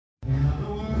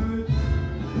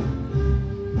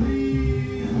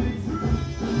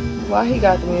Why he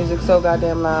got the music so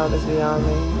goddamn loud is beyond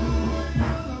me.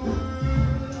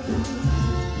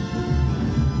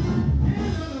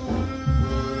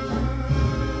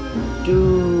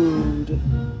 Dude.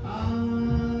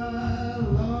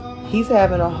 He's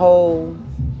having a whole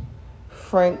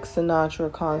Frank Sinatra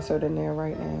concert in there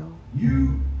right now.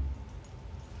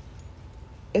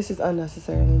 It's just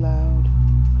unnecessarily loud.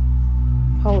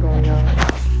 Hold on, y'all.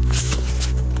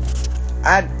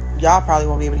 Y'all probably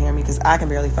won't be able to hear me because I can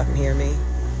barely fucking hear me.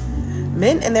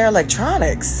 Men and their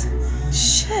electronics.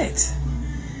 Shit.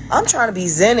 I'm trying to be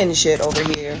zen and shit over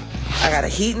here. I got a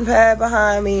heating pad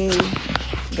behind me.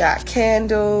 Got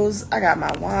candles. I got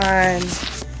my wine.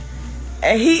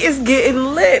 And he is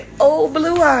getting lit. Oh,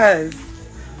 blue eyes.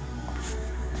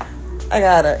 I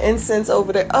got an incense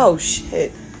over there. Oh,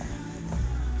 shit.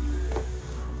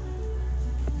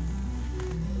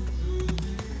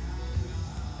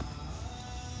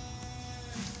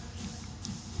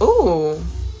 Ooh.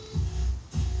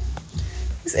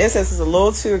 This incense is a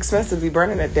little too expensive to be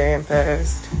burning that damn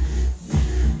fast.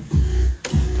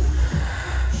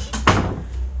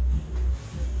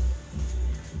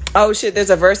 Oh shit,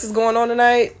 there's a versus going on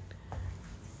tonight.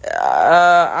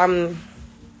 I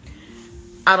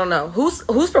don't know.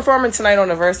 Who's performing tonight on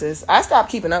the versus? I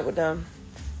stopped keeping up with them.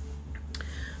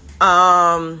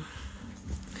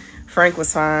 Frank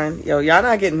was fine. Yo, y'all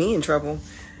not getting me in trouble.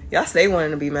 Y'all stay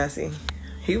wanting to be messy.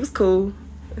 He was cool.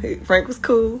 Frank was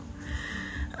cool.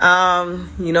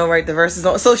 You know, right, the verse is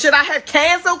on. So should I have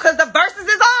canceled because the verses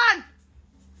is on?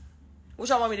 What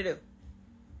y'all want me to do?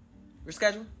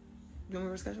 Reschedule? You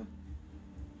want me to reschedule?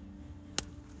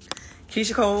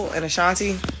 Keisha Cole and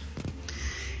Ashanti.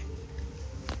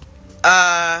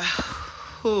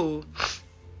 Who?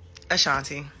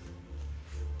 Ashanti.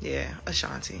 Yeah,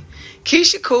 Ashanti.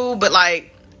 Keisha cool, but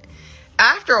like,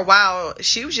 after a while,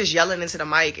 she was just yelling into the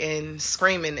mic and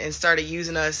screaming and started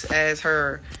using us as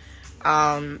her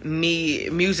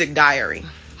music diary.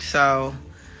 So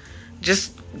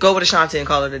just go with Ashanti and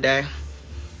call it a day.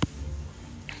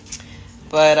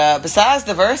 But besides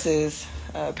the verses,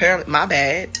 apparently, my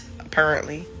bad,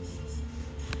 apparently.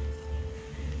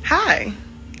 Hi.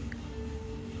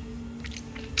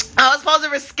 I was supposed to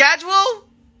reschedule?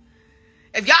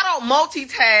 If y'all don't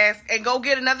multitask and go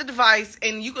get another device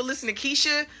and you can listen to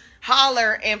Keisha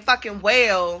holler and fucking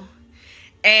wail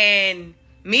and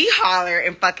me holler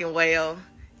and fucking wail,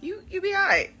 you be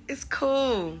alright. It's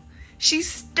cool. She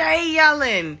stay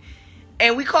yelling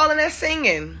and we calling that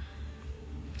singing.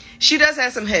 She does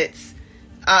have some hits.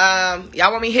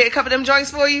 Y'all want me to hit a couple of them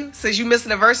joints for you? Since you missing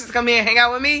the verses, come here and hang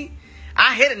out with me.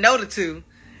 I hit a note or two.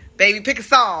 Baby, pick a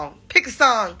song. Pick a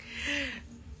song.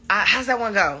 How's that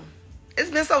one go? It's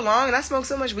been so long and I smoked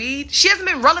so much weed. She hasn't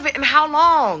been relevant in how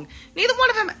long? Neither one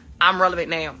of them. I'm relevant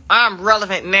now. I'm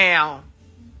relevant now.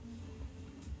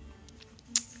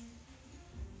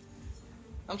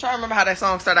 I'm trying to remember how that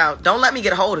song started out. Don't let me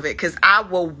get a hold of it because I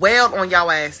will wail on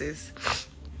y'all asses.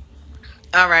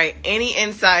 All right. Any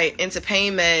insight into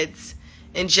pain meds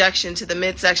injection to the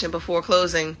midsection before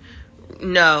closing?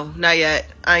 No, not yet.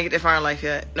 I ain't get that far in life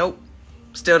yet. Nope.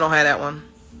 Still don't have that one.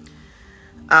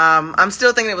 I'm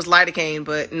still thinking it was lidocaine,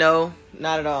 but no,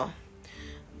 not at all.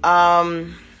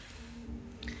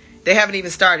 They haven't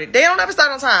even started. They don't ever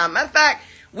start on time. Matter of fact,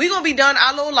 we gonna be done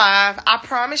our little live. I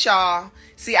promise y'all.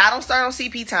 See, I don't start on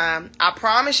CP time. I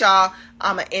promise y'all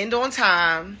I'm gonna end on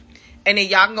time. And then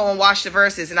y'all can go and watch the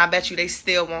verses, and I bet you they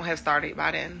still won't have started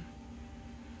by then.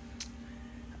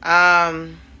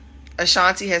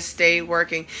 Ashanti has stayed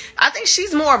working. I think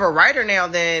she's more of a writer now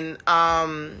than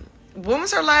when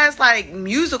was her last like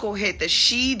musical hit that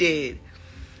she did?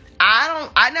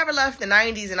 I never left the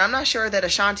 90s, and I'm not sure that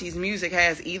Ashanti's music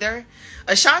has either.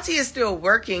 Ashanti is still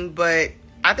working, but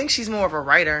I think she's more of a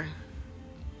writer.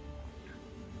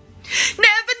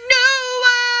 Never knew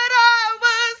what I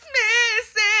was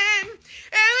missing,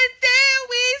 and then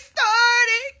we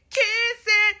started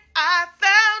kissing. I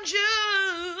found you.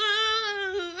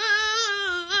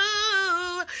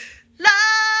 Love.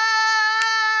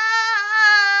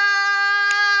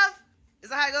 Is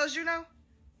that how it goes, you know?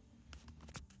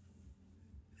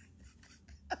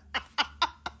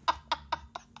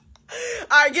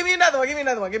 All right, give me another one.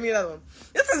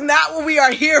 This is not what we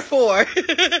are here for.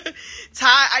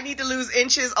 Ty, I need to lose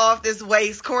inches off this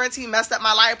waist. Quarantine messed up my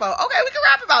lipo. Okay, we can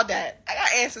rap about that. I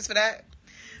got answers for that.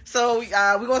 So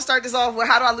we're going to start this off with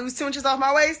how do I lose 2 inches off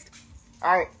my waist?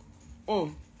 All right.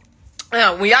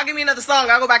 Now, when y'all give me another song,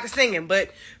 I'll go back to singing.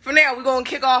 But for now, we're going to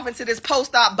kick off into this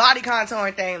post-op body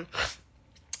contouring thing.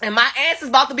 And my answer's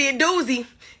about to be a doozy.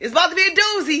 It's about to be a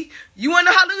doozy. You want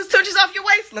to know how to lose 2 inches off your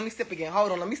waist? Let me sip again.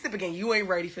 Hold on. Let me sip again. You ain't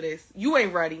ready for this. You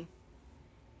ain't ready.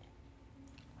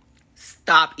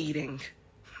 Stop eating.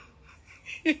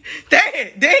 There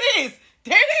it is.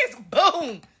 There it is.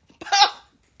 Boom.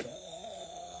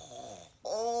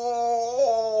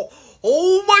 Oh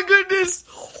my goodness.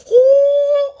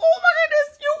 Oh my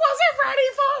goodness. You wasn't ready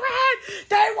for it.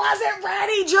 They wasn't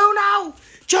ready, Juno.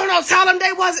 Juno, tell them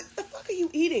they wasn't. The fuck are you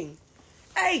eating?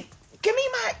 Hey, give me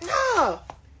my, no.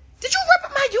 Did you rip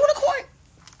up my unicorn?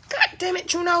 God damn it,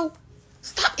 Juno.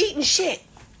 Stop eating shit.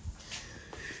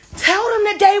 Tell them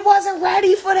that they wasn't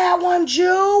ready for that one,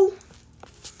 Jew.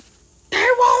 They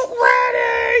weren't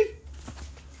ready.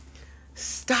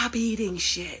 Stop eating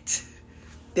shit.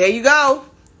 There you go.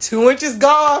 2 inches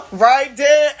gone. Right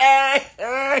there.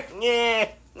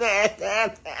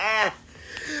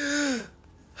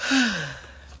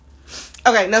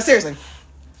 Okay, now seriously.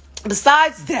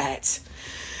 Besides that,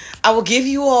 I will give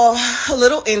you all a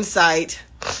little insight.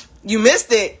 You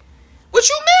missed it. What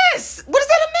you miss? What is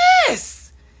that a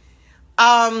miss?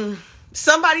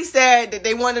 Somebody said that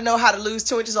they wanted to know how to lose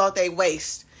 2 inches off their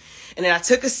waist. And then I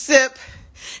took a sip,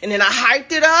 and then I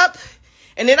hyped it up,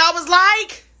 and then I was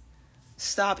like,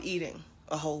 stop eating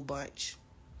a whole bunch.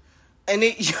 And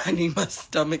I need my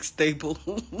stomach stable.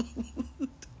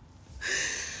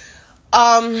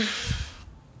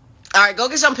 All right, go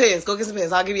get some pens. Go get some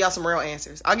pens. I'll give y'all some real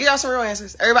answers.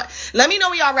 Everybody, let me know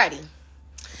when y'all ready.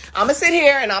 I'm going to sit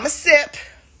here and I'm going to sip.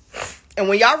 And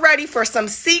when y'all ready for some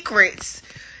secrets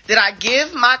that I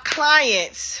give my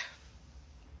clients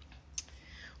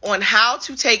on how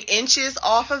to take inches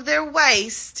off of their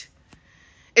waist,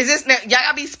 is this, now, y'all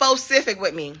gotta be specific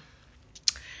with me.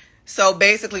 So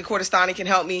basically, Kurdistani can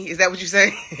help me. Is that what you say?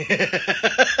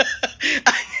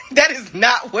 That is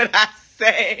not what I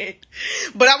said.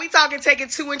 But are we talking taking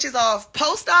 2 inches off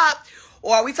post-op,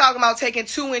 or are we talking about taking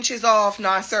 2 inches off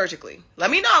non-surgically?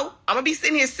 Let me know. I'm going to be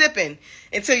sitting here sipping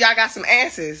until y'all got some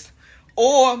answers.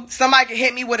 Or somebody can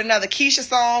hit me with another Keisha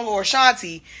song or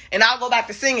Shanti, and I'll go back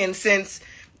to singing since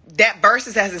that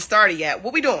verses hasn't started yet.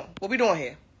 What we doing? What we doing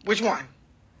here? Which one?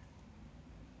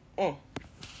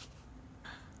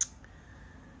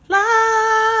 Love,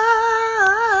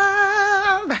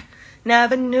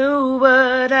 never knew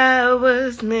what I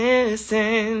was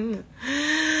missing.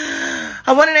 I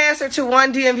want an answer to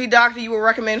one DMV doctor you would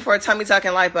recommend for a tummy tuck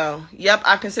and lipo. Yep,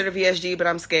 I've considered VSG, but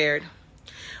I'm scared.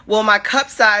 Will my cup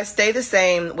size stay the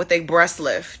same with a breast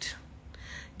lift?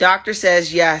 Doctor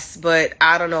says yes, but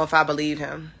I don't know if I believe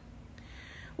him.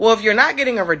 Well, if you're not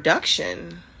getting a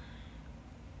reduction,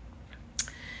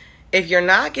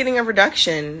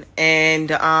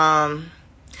 and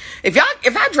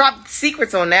if I drop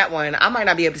secrets on that one, I might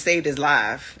not be able to save this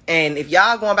live. And if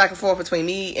y'all going back and forth between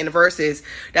me and the verses,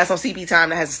 that's on CP time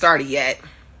that hasn't started yet.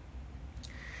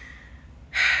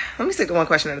 Let me stick to one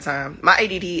question at a time. My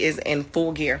ADD is in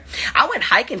full gear. I went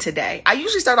hiking today. I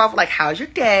usually start off like, how's your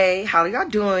day? How are y'all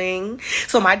doing?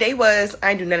 So my day was,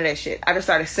 I didn't do none of that shit. I just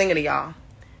started singing to y'all.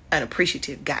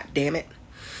 Unappreciative, god damn it.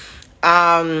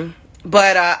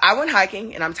 But I went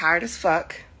hiking and I'm tired as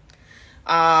fuck.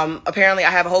 Apparently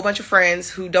I have a whole bunch of friends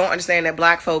who don't understand that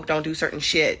black folk don't do certain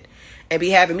shit and be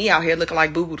having me out here looking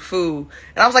like boo-boo the food.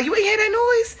 And I was like, you ain't hear that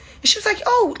noise? And she was like,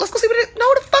 oh, let's go see what it is. No,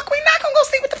 the fuck, we not gonna go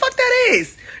see what the fuck that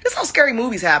is. This is how scary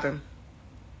movies happen.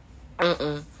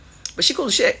 But she cool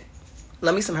as shit.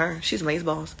 Love me some her. She's amazing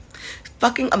balls.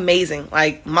 Fucking amazing.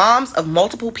 Like, moms of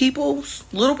multiple peoples,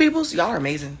 little peoples, y'all are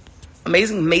amazing.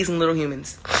 Amazing, amazing little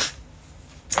humans.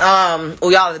 Well,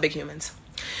 y'all are the big humans.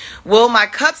 Will my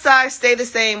cup size stay the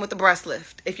same with the breast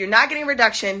lift? If you're not getting a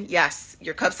reduction, yes,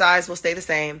 your cup size will stay the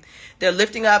same. They're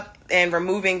lifting up and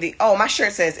removing the, oh, my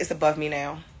shirt says it's above me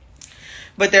now.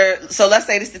 But so let's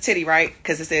say this is the titty, right?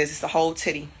 Because it says it's the whole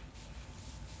titty.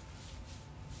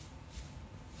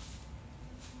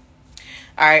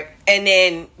 All right. And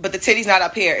then, but the titty's not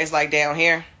up here. It's like down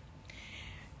here.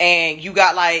 And you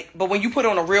got like, but when you put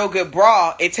on a real good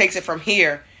bra, it takes it from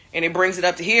here and it brings it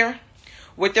up to here.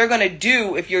 What they're going to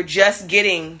do if you're just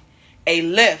getting a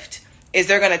lift is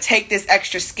they're going to take this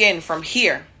extra skin from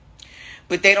here.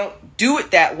 But they don't do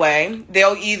it that way.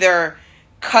 They'll either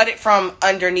cut it from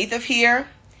underneath of here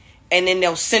and then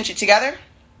they'll cinch it together.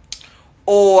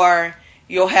 Or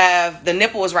you'll have the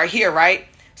nipple is right here, right?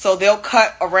 So they'll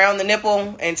cut around the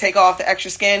nipple and take off the extra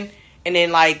skin and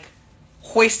then like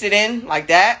hoist it in like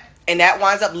that. And that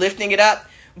winds up lifting it up.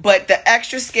 But the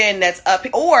extra skin that's up,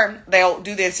 or they'll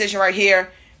do the incision right here,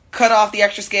 cut off the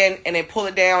extra skin, and then pull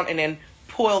it down, and then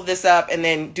pull this up, and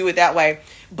then do it that way.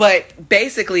 But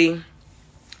basically,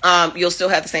 you'll still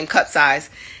have the same cup size,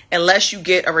 unless you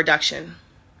get a reduction.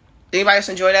 Did anybody else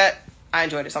enjoy that? I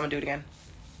enjoyed it, so I'm going to do it again.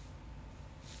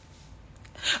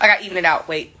 I got to even it out.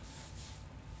 Wait.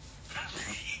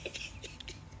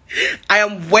 I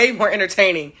am way more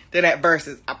entertaining than at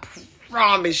Versus. I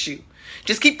promise you.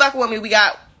 Just keep fucking with me. We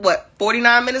got,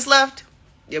 49 minutes left?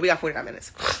 Yeah, we got 49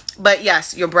 minutes. But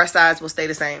yes, your breast size will stay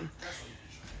the same.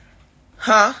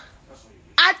 Huh?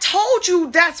 I told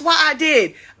you that's why I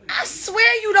did. I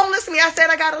swear you don't listen to me. I said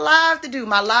I got a live to do.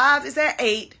 My live is at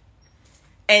 8.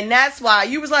 And that's why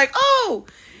you was like, oh.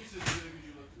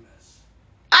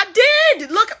 I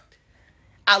did. Look.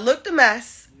 I looked a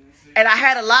mess. And I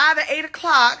had a live at 8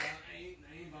 o'clock.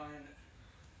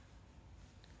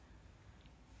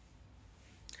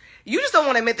 You just don't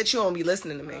want to admit that you don't be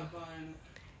listening to me.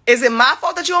 Is it my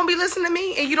fault that you don't be listening to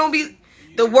me? And you don't be,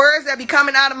 the words that be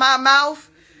coming out of my mouth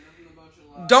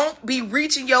don't be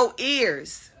reaching your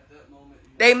ears.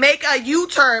 They make a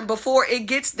U-turn before it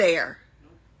gets there.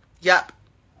 Yup.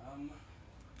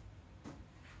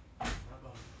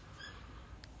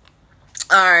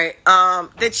 All right.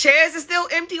 The chairs are still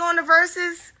empty on the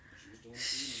Versus.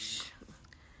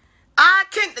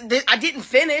 I didn't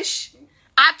finish.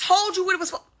 I told you what it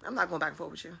was for. I'm not going back and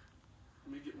forth with you.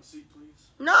 Let me get my seat, please.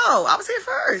 No, I was here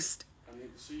first. I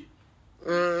need the seat.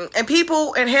 And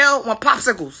people in hell want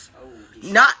popsicles.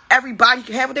 Not everybody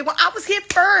can have what they want. I was here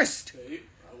first. Okay,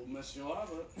 I will mess your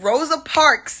life up. Rosa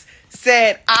Parks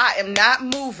said, I am not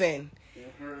moving. And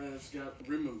her ass got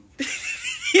removed.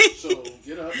 So,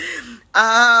 get up.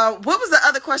 What was the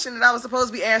other question that I was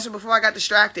supposed to be answering before I got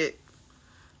distracted?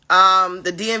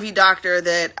 The DMV doctor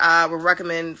that I would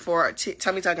recommend for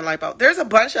tummy tuck and lipo. There's a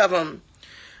bunch of them.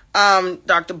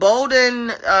 Dr. Bolden,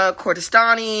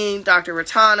 Cordestani, Dr.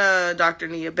 Ratana, Dr.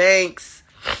 Nia Banks.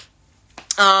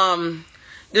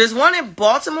 There's one in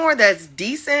Baltimore that's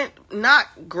decent, not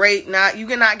great,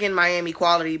 you're not getting Miami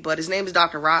quality, but his name is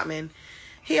Dr. Rotman.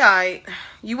 He alright.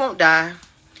 You won't die.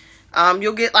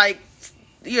 You'll get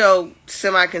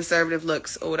semi-conservative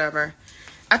looks or whatever.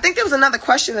 I think there was another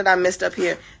question that I missed up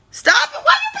here. Stop it!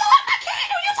 Why you blow up my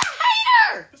candle? You're a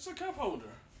hater! It's a cup holder.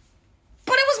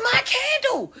 But it was my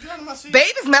candle. My seat.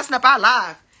 Baby's messing up our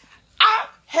live.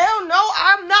 Hell no,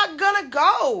 I'm not gonna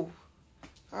go.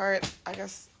 Alright, I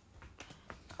guess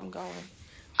I'm going.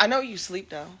 I know you sleep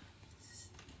though.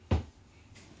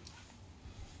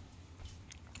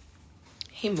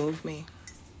 He moved me.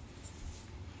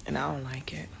 And I don't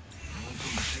like it.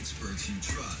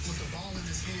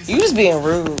 You just being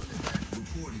rude.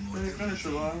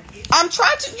 I'm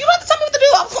trying to. You don't have to tell me what to do.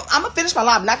 I'm going to finish my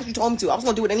live. Not because you told me to. I was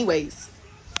going to do it anyways.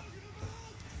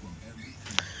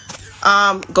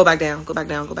 Go back down. Go back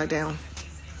down. Go back down.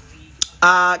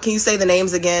 Can you say the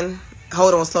names again?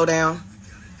 Hold on. Slow down.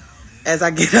 As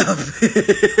I get up.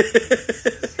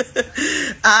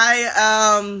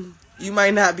 You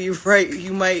might not be right.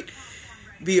 You might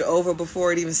be over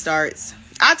before it even starts.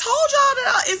 I told y'all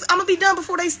that I'm going to be done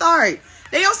before they start.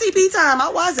 They on CP time. I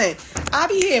wasn't. I'll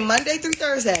be here Monday through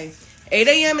Thursday. 8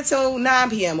 a.m. until 9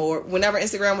 p.m. or whenever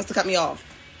Instagram wants to cut me off.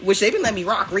 Which they've been letting me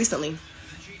rock recently.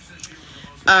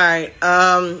 Alright.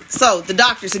 So, the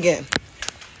doctors again.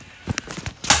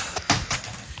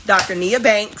 Dr. Nia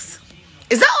Banks.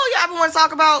 Is that all you ever want to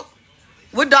talk about?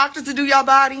 What doctors to do y'all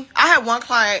body? I had one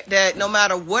client that no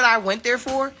matter what I went there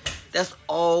for, that's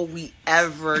all we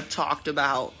ever talked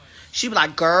about. She be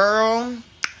like, girl,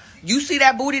 you see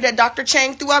that booty that Dr.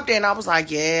 Chang threw up there? And I was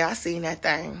like, yeah, I seen that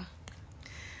thing.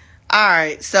 All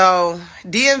right, so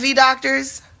DMV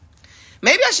doctors.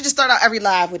 Maybe I should just start out every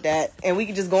live with that. And we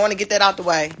can just go on and get that out the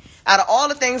way. Out of all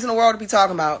the things in the world to be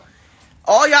talking about,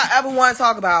 all y'all ever want to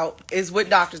talk about is what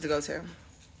doctors to go to.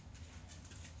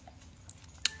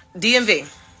 DMV.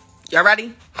 Y'all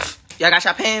ready? Y'all got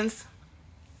your pens?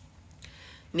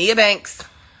 Nia Banks.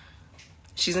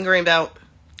 She's in Greenbelt.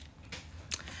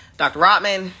 Dr.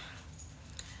 Rotman.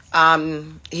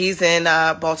 He's in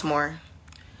Baltimore.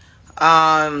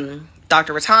 Dr.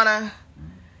 Ratana.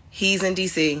 He's in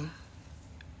DC.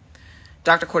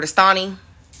 Dr. Cordestani.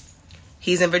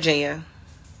 He's in Virginia.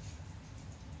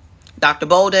 Dr.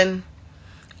 Bolden.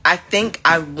 I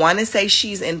want to say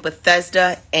she's in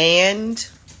Bethesda and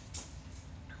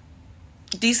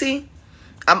DC.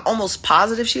 I'm almost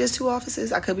positive she has 2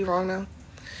 offices. I could be wrong though.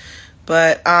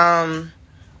 But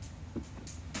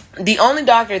the only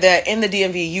doctor that in the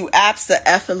DMV you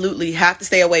absolutely have to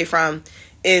stay away from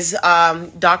is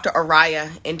Dr. Araya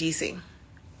in DC.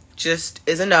 Just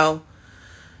is a no.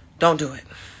 Don't do it.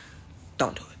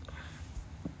 Don't do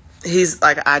it. He's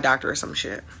like an eye doctor or some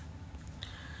shit.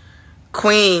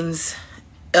 Queens,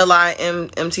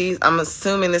 LIMTs. I'm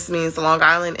assuming this means the Long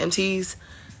Island MTs.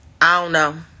 I don't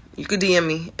know. You could DM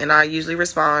me, and I usually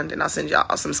respond, and I'll send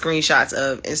y'all some screenshots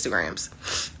of Instagrams.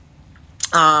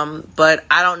 But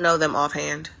I don't know them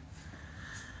offhand.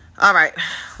 All right,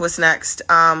 what's next?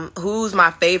 Who's my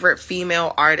favorite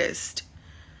female artist?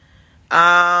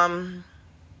 I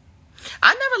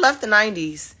never left the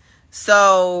 90s.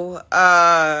 So,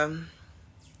 I'm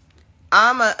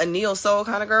a neo soul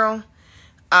kind of girl.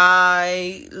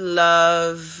 I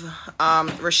love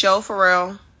Rochelle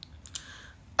Farrell,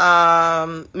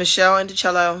 Michelle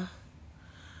Anticello,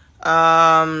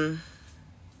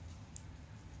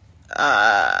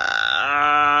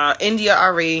 India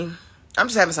Ari. I'm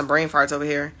just having some brain farts over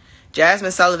here.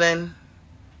 Jasmine Sullivan.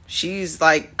 She's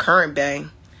like current bae.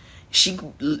 She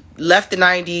left the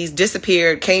 90s,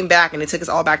 disappeared, came back, and it took us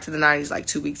all back to the 90s like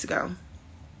 2 weeks ago.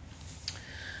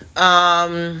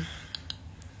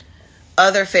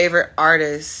 Other favorite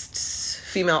artists,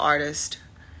 female artist.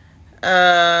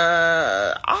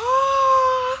 I'm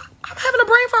having a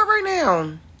brain fart right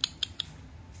now.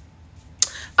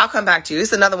 I'll come back to you.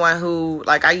 It's another one who,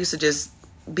 like, I used to just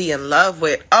be in love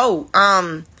with.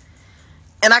 And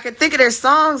I can think of their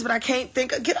songs, but I can't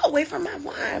think of, get away from my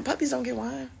wine. Puppies don't get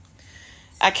wine.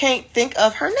 I can't think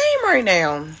of her name right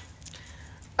now.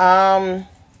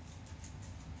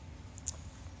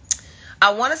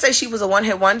 I want to say she was a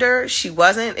one-hit wonder. She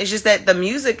wasn't. It's just that the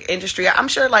music industry, I'm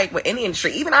sure like with any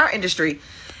industry, even our industry,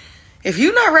 if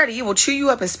you're not ready, it will chew you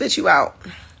up and spit you out.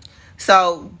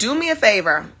 So do me a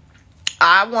favor.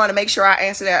 I want to make sure I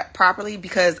answer that properly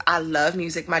because I love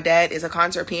music. My dad is a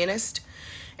concert pianist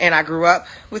and I grew up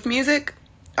with music.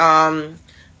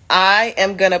 I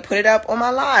am going to put it up on my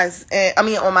lives. On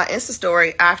my Insta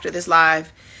story after this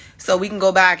live so we can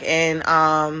go back and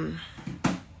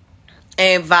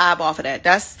vibe off of that.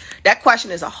 That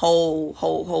question is a whole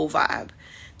vibe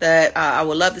that I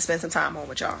would love to spend some time on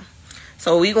with y'all.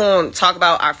 So we going to talk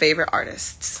about our favorite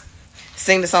artists.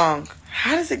 Sing the song.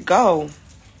 How does it go?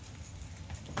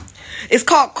 It's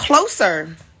called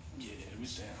Closer. Yeah, we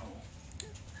stay at home.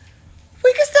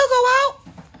 We can still go out.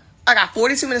 I got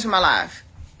 42 minutes for my live.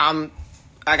 I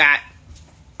got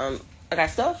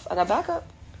stuff. I got backup.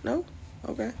 No?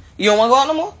 Okay. You don't want to go out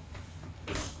no more?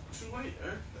 It's too late.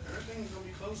 Everything's going to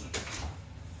be closing.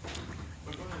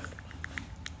 But go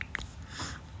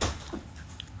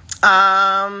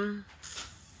ahead.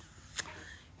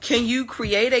 Can you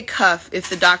create a cuff if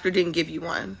the doctor didn't give you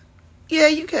one? Yeah,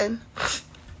 you can.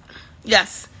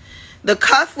 Yes. The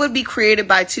cuff would be created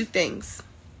by two things.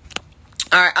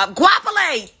 All right.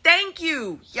 Guapole. Thank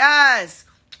you. Yes.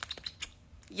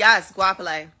 Yes,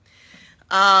 Guapole.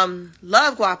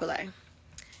 Love Guapole.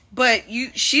 But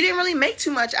she didn't really make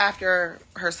too much after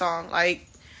her song. Like,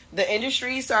 the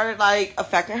industry started, like,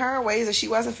 affecting her in ways that she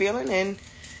wasn't feeling, and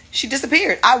she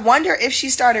disappeared. I wonder if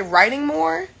she started writing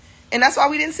more, and that's why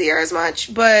we didn't see her as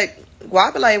much. But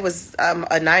Guapole was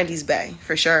a 90s bae,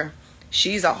 for sure.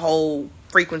 She's a whole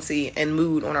frequency and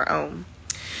mood on her own.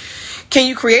 Can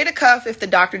you create a cuff if the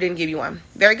doctor didn't give you one?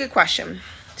 Very good question.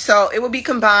 So it would be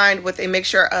combined with a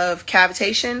mixture of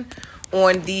cavitation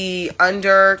on the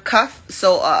under cuff,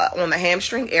 so on the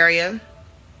hamstring area,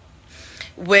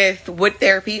 with wood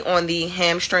therapy on the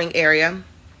hamstring area,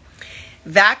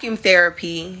 vacuum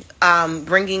therapy,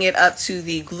 bringing it up to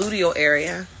the gluteal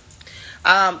area.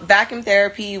 Vacuum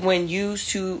therapy, when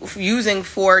using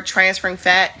for transferring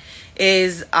fat,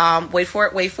 is wait for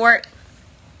it.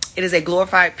 It is a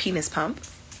glorified penis pump.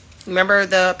 Remember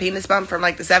the penis pump from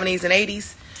like the 70s and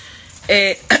 80s?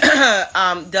 It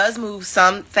does move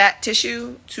some fat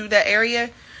tissue to that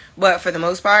area, but for the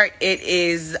most part, it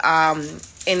is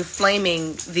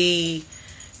inflaming the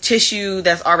tissue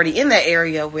that's already in that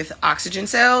area with oxygen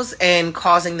cells and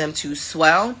causing them to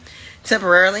swell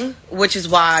temporarily, which is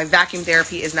why vacuum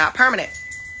therapy is not permanent.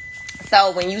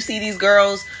 So when you see these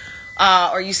girls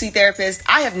or you see therapists,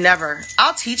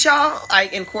 I'll teach y'all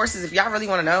like in courses if y'all really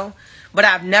want to know, but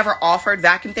I've never offered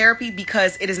vacuum therapy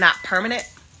because it is not permanent.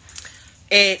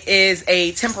 It is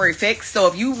a temporary fix. So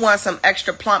if you want some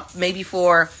extra plump, maybe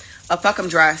for a fuck-em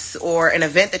dress or an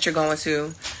event that you're going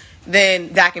to, then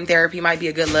vacuum therapy might be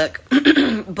a good look.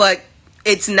 But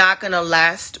it's not going to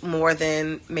last more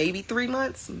than maybe 3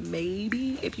 months,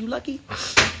 maybe, if you're lucky.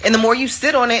 And the more you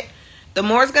sit on it, the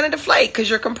more it's going to deflate because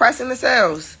you're compressing the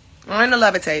cells. Or in the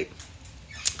levitate.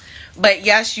 But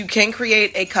yes, you can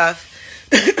create a cuff.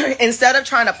 Instead of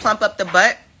trying to plump up the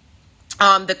butt,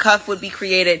 the cuff would be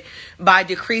created by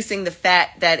decreasing the fat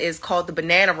that is called the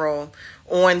banana roll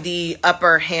on the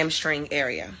upper hamstring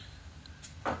area.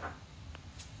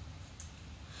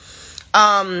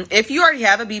 If you already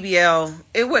have a BBL,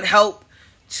 it would help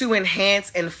to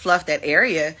enhance and fluff that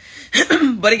area.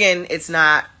 But again, it's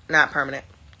not permanent.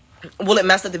 Will it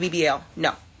mess up the BBL?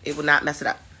 No, it will not mess it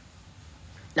up.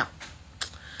 No.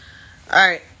 All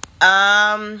right.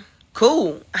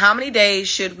 Cool. How many days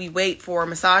should we wait for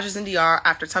massages in DR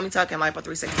after tummy tuck and lipo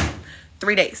 360?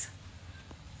 3 days.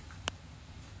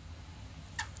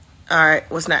 All right,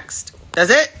 what's next? That's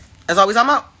it? That's all we talking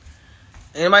about?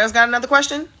 Anybody else got another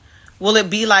question? Will it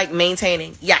be like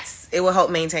maintaining? Yes, it will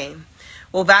help maintain.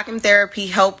 Will vacuum therapy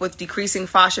help with decreasing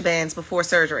fascia bands before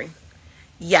surgery?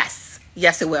 Yes.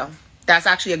 Yes, it will. That's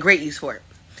actually a great use for it.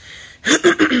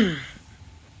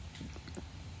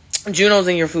 Juno's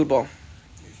in your food bowl.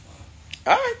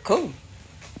 All right, cool.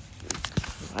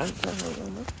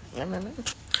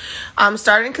 I'm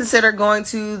starting to consider going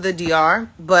to the DR,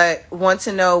 but want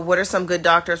to know what are some good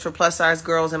doctors for plus size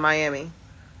girls in Miami.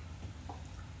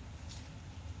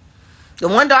 The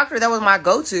one doctor that was my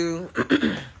go-to,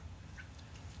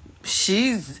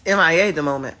 she's MIA at the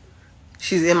moment.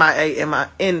 She's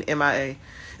MIA.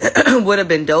 Would have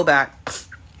been Doback.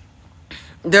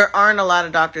 There aren't a lot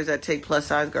of doctors that take plus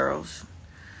size girls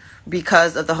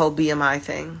because of the whole BMI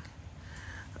thing.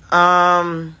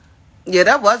 Yeah,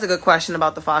 that was a good question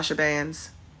about the fascia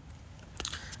bands.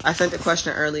 I sent the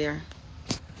question earlier.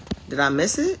 Did I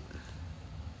miss it?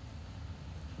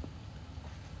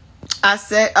 I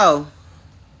said, oh.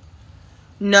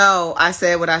 No, I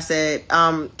said what I said.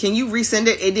 Can you resend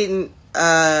it? It didn't,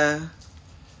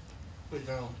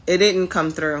 it didn't come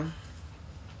through.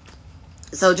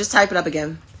 So just type it up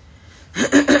again.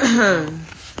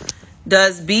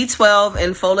 Does B12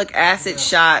 and folic acid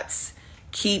shots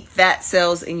keep fat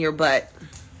cells in your butt?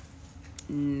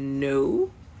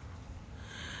 No.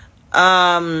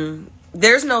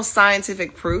 There's no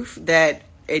scientific proof that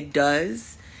it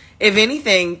does. If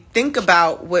anything, think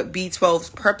about what B12's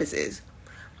purpose is.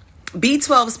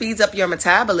 B12 speeds up your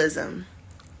metabolism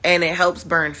and it helps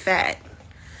burn fat.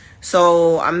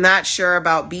 So I'm not sure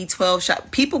about B12 shots.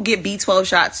 People get B12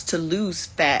 shots to lose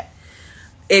fat.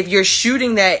 If you're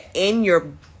shooting that in your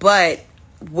butt,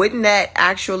 wouldn't that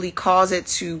actually cause it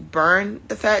to burn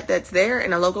the fat that's there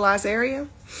in a localized area?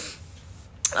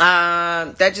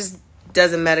 That just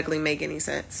doesn't medically make any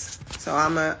sense. So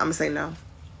I'm gonna say no.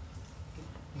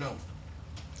 No.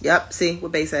 Yep. See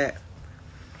what Bay said.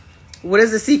 What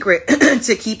is the secret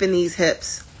to keeping these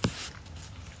hips?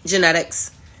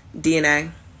 Genetics,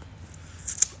 DNA.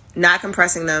 Not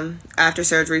compressing them after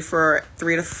surgery for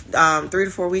 3 to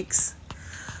 4 weeks.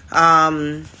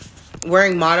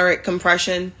 Wearing moderate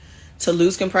compression to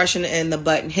lose compression in the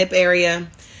butt and hip area.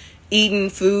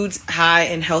 Eating foods high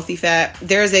in healthy fat.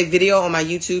 There's a video on my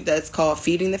YouTube that's called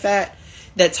Feeding the Fat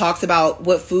that talks about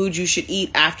what food you should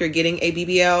eat after getting a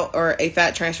BBL or a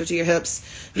fat transfer to your hips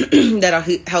that'll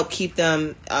help keep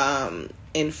them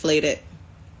inflated.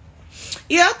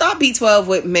 Yeah, I thought B12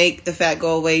 would make the fat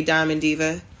go away, Diamond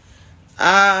Diva.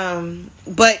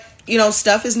 But, you know,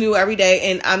 stuff is new every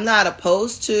day, and I'm not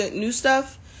opposed to new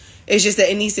stuff. It's just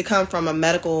that it needs to come from a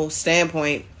medical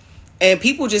standpoint. And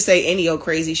people just say any old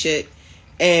crazy shit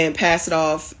and pass it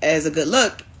off as a good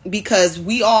look because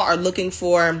we all are looking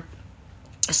for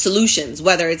solutions,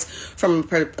 whether it's from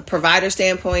a provider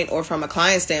standpoint or from a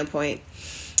client standpoint.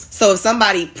 So if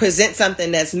somebody presents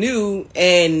something that's new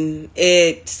and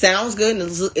it sounds good and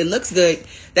it looks good,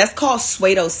 that's called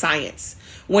pseudoscience.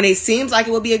 When it seems like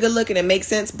it would be a good look and it makes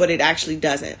sense, but it actually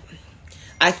doesn't.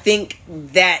 I think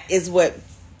that is what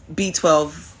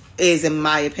B12 is, in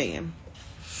my opinion.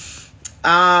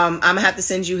 I'm gonna have to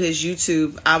send you his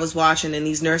YouTube. I was watching and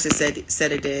these nurses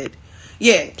said it did.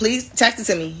 Yeah, please text it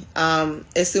to me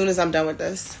as soon as I'm done with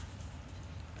this.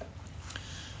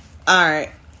 All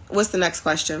right. What's the next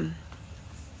question?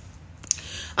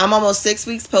 I'm almost 6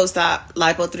 weeks post-op,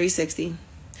 lipo 360.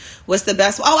 What's the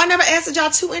best? Oh, I never answered y'all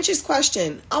 2 inches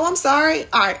question. Oh, I'm sorry.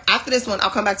 All right. After this one, I'll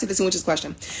come back to the 2 inches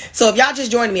question. So if y'all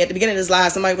just joined me at the beginning of this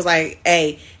live, somebody was like,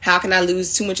 hey, how can I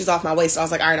lose 2 inches off my waist? I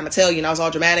was like, all right, I'm going to tell you. And I was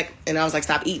all dramatic. And I was like,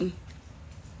 stop eating.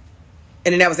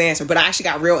 And then that was the answer. But I actually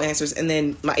got real answers. And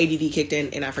then my ADD kicked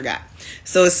in and I forgot.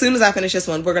 So as soon as I finish this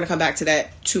one, we're going to come back to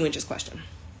that 2 inches question.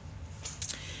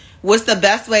 What's the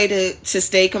best way to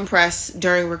stay compressed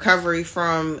during recovery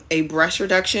from a breast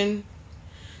reduction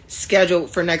scheduled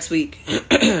for next week?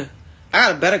 I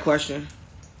got a better question.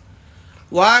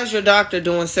 Why is your doctor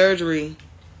doing surgery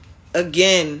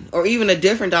again, or even a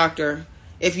different doctor,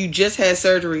 if you just had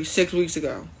surgery 6 weeks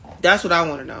ago? That's what I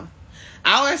want to know.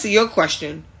 I'll answer your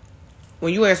question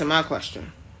when you answer my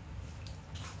question.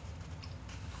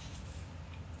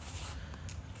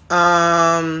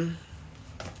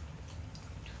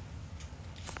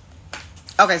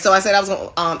 Okay, so I said I was going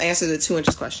to answer the 2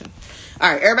 inches question.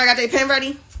 All right, everybody got their pen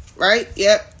ready? Right?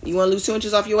 Yep. You want to lose 2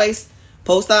 inches off your waist?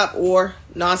 Post-op or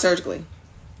non-surgically?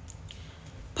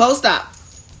 Post-op.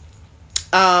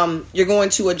 You're going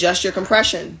to adjust your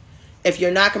compression If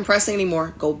you're not compressing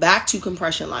anymore, go back to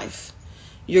compression life.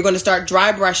 You're going to start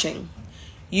dry brushing.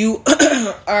 You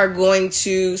are going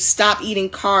to stop eating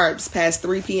carbs past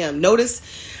 3 p.m. Notice,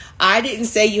 I didn't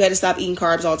say you had to stop eating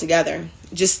carbs altogether.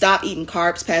 Just stop eating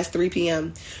carbs past 3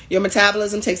 p.m. Your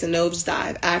metabolism takes a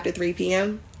nosedive after 3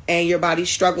 p.m. and your body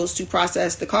struggles to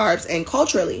process the carbs. And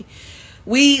culturally,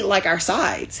 we like our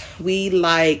sides. We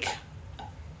like,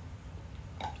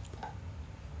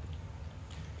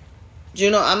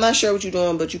 I'm not sure what you're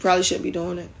doing, but you probably shouldn't be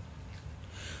doing it.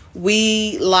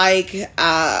 We like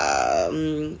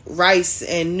rice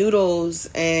and noodles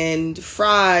and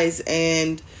fries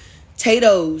and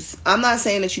potatoes. I'm not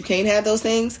saying that you can't have those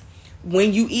things.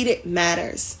 When you eat it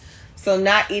matters. So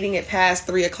not eating it past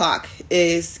 3 o'clock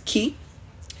is key.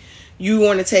 You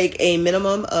want to take a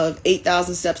minimum of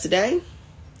 8,000 steps a day.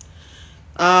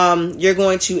 You're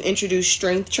going to introduce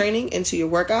strength training into your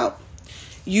workout.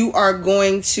 You are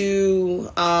going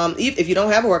to, if you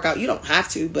don't have a workout, you don't have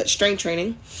to, but strength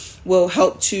training will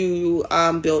help to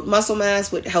build muscle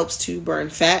mass, which helps to burn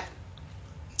fat.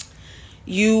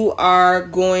 You are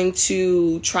going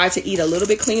to try to eat a little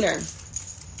bit cleaner.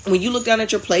 When you look down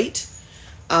at your plate,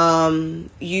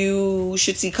 you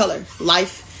should see color.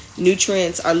 Life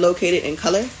nutrients are located in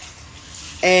color.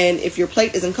 And if your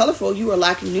plate isn't colorful, you are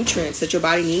lacking nutrients that your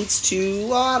body needs to,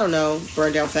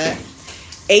 burn down fat.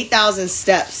 8,000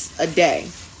 steps a day.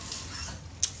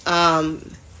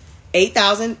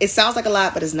 8,000, it sounds like a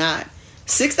lot, but it's not.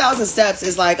 6,000 steps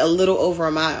is like a little over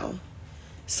a mile.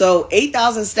 So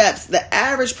 8,000 steps, the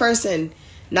average person,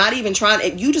 not even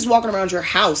trying, you just walking around your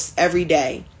house every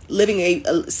day, living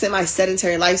a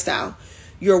semi-sedentary lifestyle.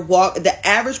 The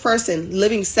average person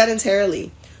living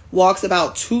sedentarily walks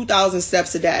about 2,000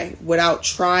 steps a day without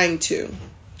trying to.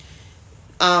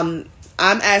 I'm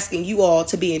asking you all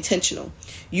to be intentional.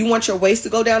 You want your waist to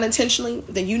go down intentionally,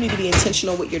 then you need to be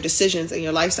intentional with your decisions and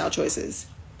your lifestyle choices.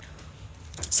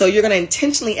 So you're going to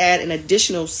intentionally add an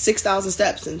additional 6,000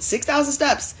 steps. And 6,000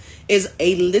 steps is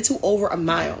a little over a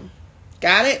mile.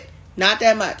 Got it? Not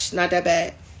that much. Not that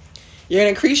bad. You're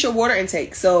going to increase your water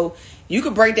intake. So you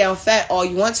could break down fat all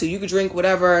you want to. You could drink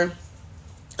whatever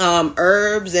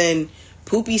herbs and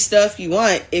poopy stuff you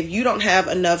want. If you don't have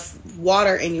enough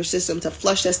water in your system to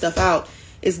flush that stuff out,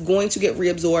 it's going to get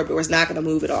reabsorbed or it's not going to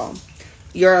move at all.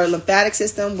 Your lymphatic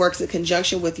system works in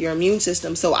conjunction with your immune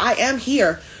system. So I am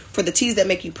here for the teas that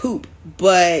make you poop,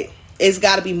 but it's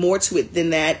got to be more to it than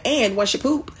that. And once you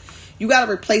poop, you got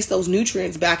to replace those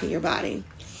nutrients back in your body.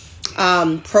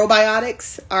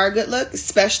 Probiotics are a good look,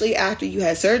 especially after you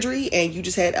had surgery and you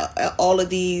just had all of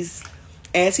these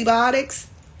antibiotics.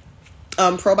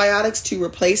 Probiotics to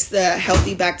replace the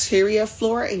healthy bacteria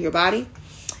flora in your body.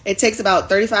 It takes about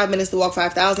 35 minutes to walk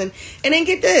 5,000. And then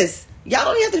get this. Y'all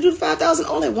don't have to do the 5,000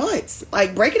 all at once.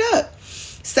 Like, break it up.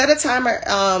 Set a timer.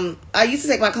 I used to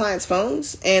take my clients'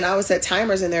 phones and I would set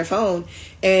timers in their phone.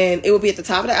 And it would be at the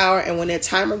top of the hour. And when their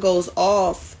timer goes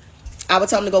off, I would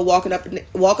tell them to go walk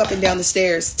up and down the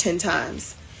stairs 10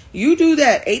 times. You do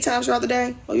that 8 times throughout the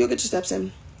day. Oh, you'll get your steps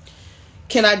in.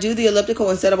 Can I do the elliptical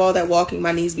instead of all that walking?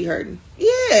 My knees be hurting.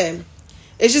 Yeah.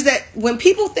 It's just that when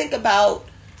people think about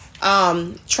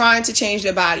trying to change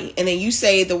their body and then you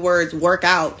say the words work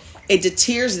out, it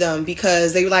deters them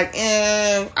because they were like,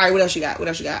 all right, what else you got? What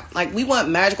else you got? Like, we want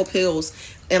magical pills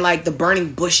and like the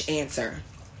burning bush answer.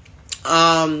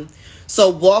 So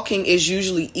walking is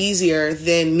usually easier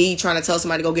than me trying to tell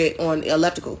somebody to go get on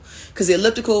elliptical, because the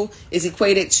elliptical is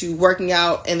equated to working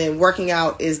out, and then working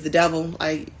out is the devil.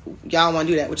 Like, y'all want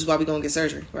to do that, which is why we going to get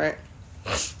surgery, right?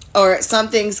 Or some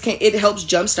things it helps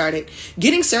jumpstart it.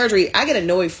 Getting surgery, I get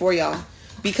annoyed for y'all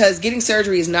because getting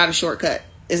surgery is not a shortcut.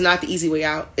 It's not the easy way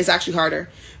out. It's actually harder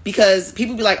because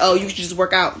people be like, oh, you should just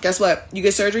work out. Guess what? You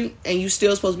get surgery and you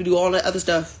still supposed to be doing all that other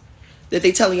stuff that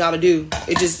they telling y'all to do.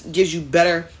 It just gives you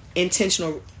better,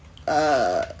 intentional,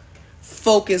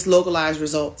 focused, localized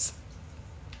results.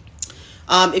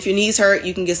 If your knees hurt,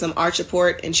 you can get some arch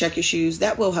support and check your shoes.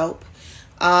 That will help.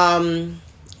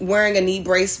 Wearing a knee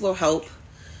brace will help.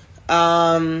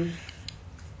 You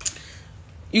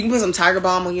can put some Tiger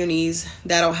Balm on your knees.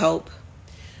 That'll help.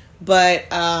 But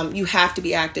you have to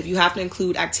be active. You have to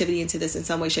include activity into this in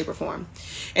some way, shape, or form.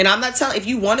 And I'm not telling, if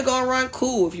you want to go and run,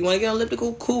 cool. If you want to get on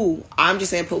elliptical, cool. I'm just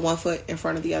saying put one foot in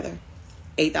front of the other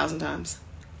 8,000 times.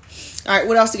 All right,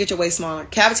 what else to get your waist smaller?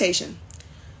 Cavitation.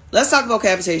 Let's talk about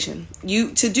cavitation.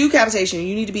 To do cavitation,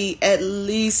 you need to be at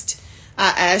least, I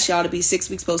ask y'all to be 6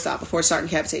 weeks post-op before starting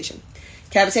cavitation.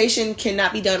 Cavitation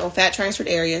cannot be done on fat transferred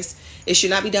areas. It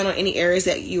should not be done on any areas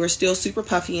that you are still super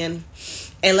puffy in.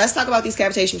 And let's talk about these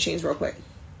cavitation machines real quick.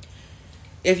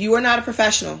 If you are not a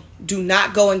professional, do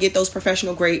not go and get those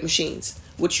professional grade machines.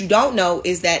 What you don't know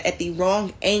is that at the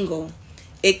wrong angle,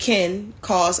 it can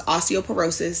cause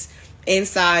osteoporosis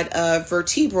inside of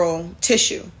vertebral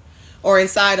tissue or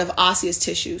inside of osseous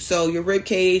tissue. So your rib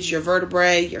cage, your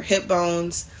vertebrae, your hip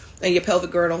bones, and your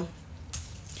pelvic girdle.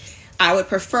 I would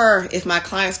prefer if my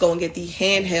clients go and get the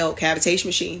handheld cavitation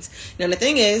machines. Now, the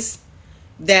thing is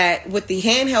that with the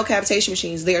handheld cavitation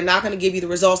machines, they are not going to give you the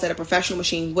results that a professional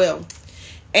machine will.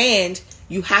 And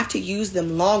you have to use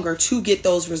them longer to get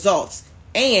those results.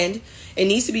 And it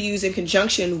needs to be used in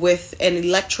conjunction with an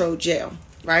electrode gel,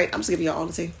 right? I'm just giving you all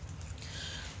the tea.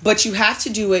 But you have to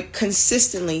do it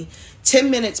consistently, 10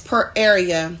 minutes per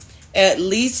area, at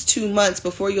least 2 months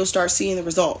before you'll start seeing the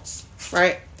results,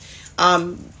 right?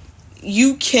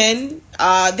 You can,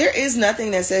 there is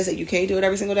nothing that says that you can't do it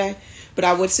every single day, but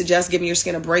I would suggest giving your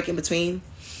skin a break in between.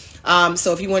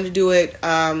 So if you want to do it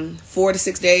 4 to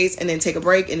 6 days and then take a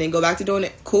break and then go back to doing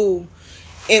it, cool.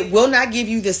 It will not give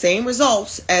you the same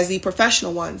results as the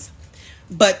professional ones.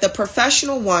 But the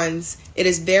professional ones, it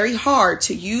is very hard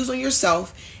to use on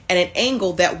yourself at an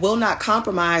angle that will not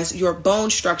compromise your bone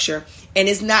structure and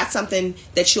is not something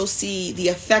that you'll see the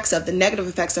effects of, the negative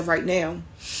effects of right now.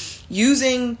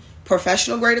 Using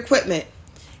professional grade equipment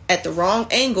at the wrong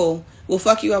angle will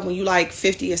fuck you up when you like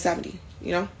 50 or 70,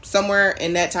 you know, somewhere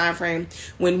in that time frame.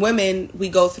 When women, we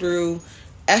go through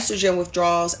estrogen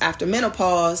withdrawals after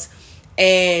menopause,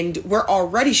 and we're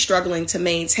already struggling to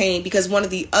maintain, because one of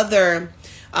the other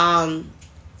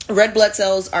red blood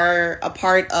cells are a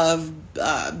part of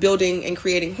building and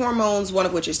creating hormones, one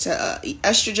of which is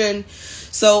estrogen.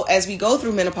 So as we go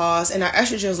through menopause and our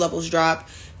estrogen levels drop,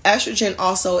 estrogen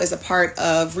also is a part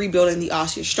of rebuilding the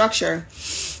osseous structure.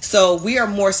 So we are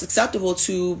more susceptible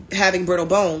to having brittle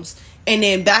bones. And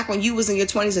then back when you was in your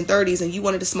 20s and 30s and you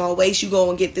wanted a small waist, you go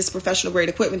and get this professional grade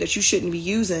equipment that you shouldn't be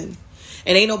using.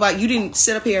 And ain't nobody, you didn't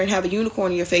sit up here and have a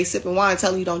unicorn in your face sipping wine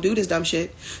telling you don't do this dumb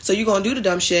shit. So you're going to do the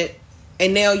dumb shit.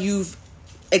 And now you've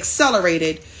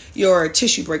accelerated your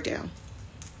tissue breakdown.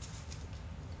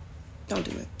 Don't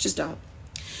do it. Just don't.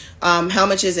 How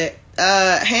much is it?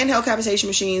 Handheld cavitation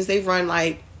machines, they run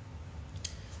like,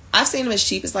 I've seen them as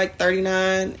cheap as like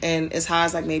 $39 and as high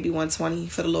as like maybe $120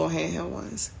 for the little handheld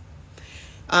ones.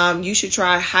 You should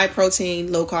try high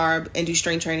protein, low carb, and do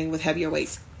strength training with heavier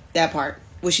weights. That part,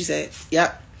 what she said.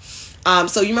 Yep.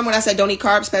 So you remember when I said don't eat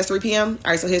carbs past 3 p.m.?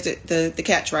 All right, so here's the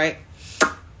catch, right?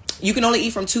 You can only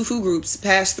eat from 2 food groups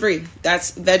past 3.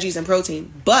 That's veggies and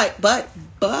protein. But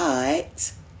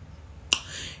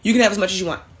you can have as much as you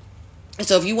want. And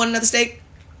so if you want another steak,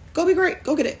 go be great.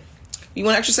 Go get it. You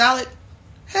want extra salad?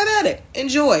 Have at it.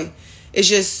 Enjoy. It's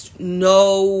just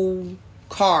no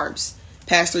carbs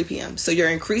past 3 p.m. So you're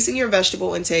increasing your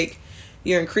vegetable intake.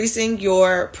 You're increasing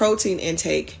your protein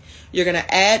intake. You're going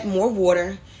to add more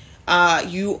water.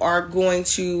 You are going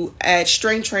to add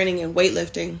strength training and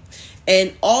weightlifting.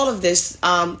 And all of this,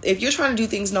 if you're trying to do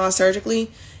things non-surgically,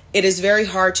 it is very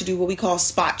hard to do what we call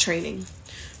spot training.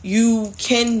 You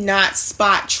cannot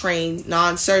spot train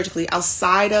non-surgically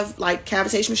outside of like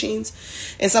cavitation machines.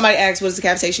 And somebody asked, what does the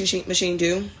cavitation machine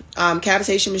do?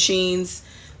 Cavitation machines,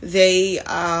 they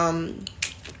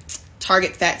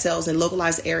target fat cells in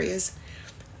localized areas.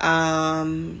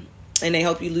 And they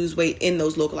help you lose weight in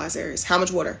those localized areas. How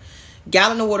much water?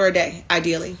 Gallon of water a day,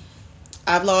 ideally.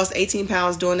 I've lost 18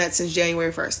 pounds doing that since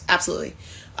January 1st. Absolutely.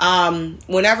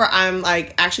 Whenever I'm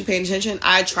like actually paying attention,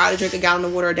 I try to drink a gallon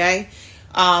of water a day.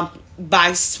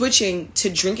 By switching to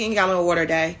drinking a gallon of water a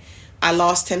day, I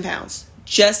lost 10 pounds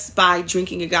just by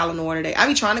drinking a gallon of water a day. I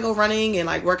be trying to go running and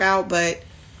like work out, but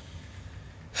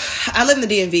I live in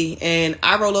the DMV and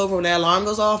I roll over when the alarm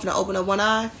goes off and I open up one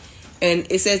eye and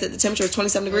it says that the temperature is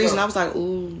 27 degrees. And I was like,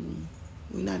 ooh,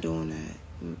 we're not doing that.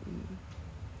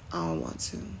 I don't want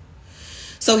to.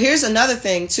 So here's another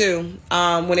thing too,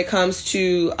 when it comes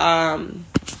to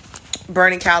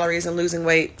burning calories and losing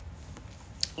weight.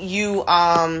 You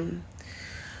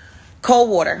cold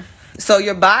water. So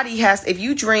your body has, if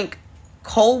you drink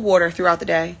cold water throughout the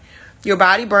day, your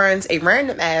body burns a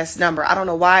random ass number. I don't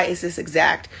know why it's this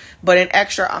exact, but an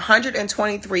extra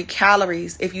 123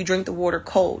 calories if you drink the water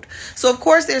cold. So of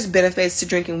course there's benefits to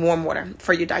drinking warm water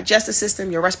for your digestive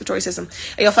system, your respiratory system,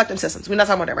 and your effective systems. We're not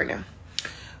talking about that right now.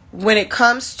 When it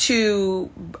comes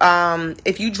to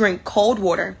if you drink cold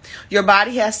water, your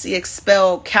body has to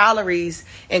expel calories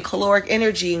and caloric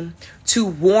energy to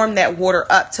warm that water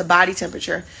up to body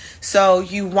temperature. So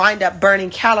you wind up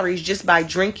burning calories just by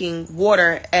drinking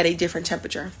water at a different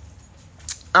temperature.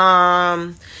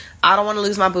 I don't want to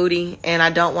lose my booty and I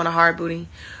don't want a hard booty.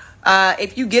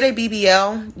 If you get a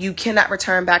BBL, you cannot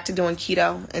return back to doing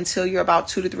keto until you're about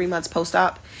 2 to 3 months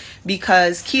post-op,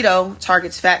 because keto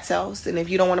targets fat cells. And if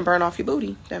you don't want to burn off your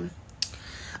booty, then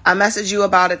I messaged you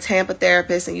about a Tampa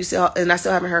therapist and I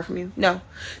still haven't heard from you. No,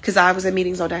 because I was in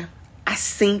meetings all day. I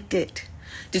synced it.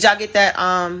 Did y'all get that?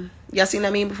 Y'all seen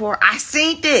that meme before? I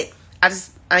synced it. I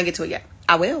didn't get to it yet.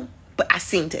 I will, but I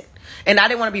synced it. And I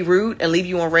didn't want to be rude and leave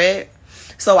you on red.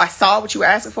 So I saw what you were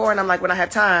asking for, and I'm like, when I have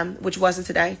time, which wasn't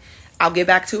today, I'll get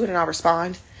back to it and I'll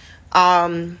respond.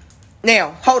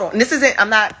 Now, hold on. I'm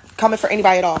not coming for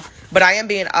anybody at all, but I am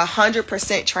being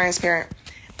 100% transparent.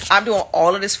 I'm doing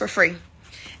all of this for free.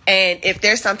 And if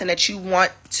there's something that you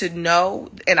want to know,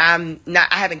 and I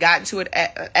haven't gotten to it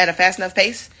at a fast enough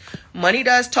pace, money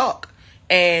does talk.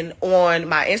 And on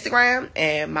my Instagram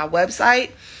and my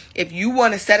website, if you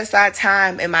want to set aside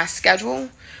time in my schedule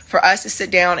for us to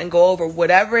sit down and go over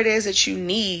whatever it is that you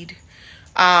need,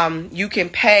 you can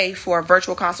pay for a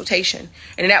virtual consultation.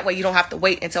 And in that way, you don't have to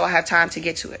wait until I have time to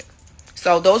get to it.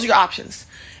 So those are your options.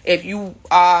 If you,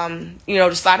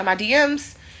 just slide in my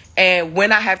DMs, and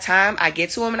when I have time, I get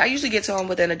to them. And I usually get to them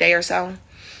within a day or so.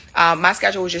 My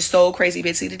schedule was just so crazy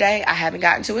busy today. I haven't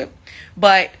gotten to it.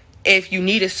 But if you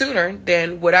need it sooner,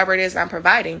 then whatever it is I'm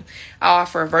providing, I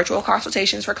offer virtual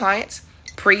consultations for clients,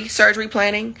 pre-surgery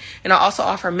planning, and I also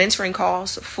offer mentoring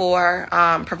calls for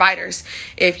providers.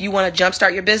 If you want to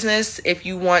jumpstart your business, if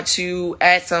you want to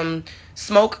add some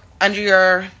smoke under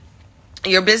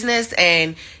your business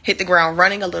and hit the ground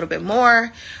running a little bit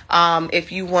more,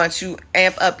 if you want to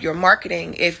amp up your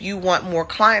marketing, if you want more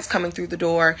clients coming through the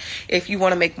door, if you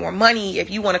want to make more money, if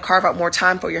you want to carve out more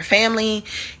time for your family,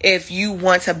 if you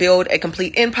want to build a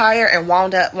complete empire and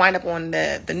wind up on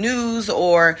the news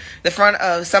or the front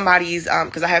of somebody's,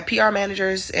 because I have PR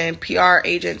managers and PR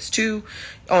agents too,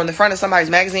 on the front of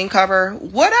somebody's magazine cover,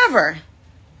 whatever,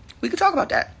 we could talk about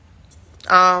that.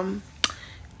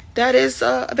 That is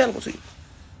available to you.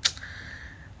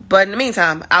 But in the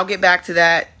meantime, I'll get back to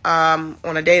that on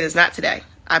a day that's not today.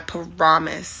 I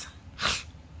promise.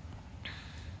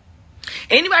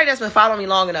 Anybody that's been following me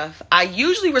long enough, I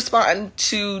usually respond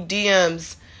to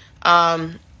DMs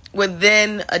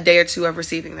within a day or two of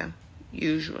receiving them.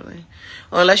 Usually.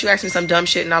 Or unless you ask me some dumb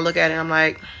shit and I look at it and I'm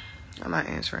like, I'm not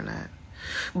answering that.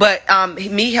 But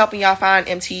me helping y'all find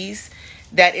MTs,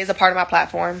 that is a part of my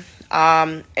platform.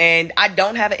 And I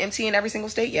don't have an MT in every single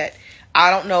state yet. I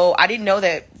don't know. I didn't know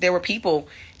that there were people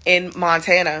in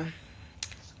Montana.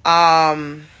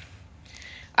 I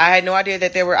had no idea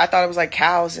that I thought it was like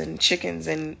cows and chickens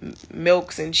and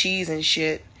milks and cheese and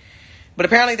shit. But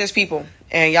apparently there's people.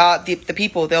 And y'all, the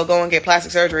people, they'll go and get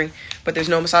plastic surgery, but there's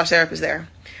no massage therapist there.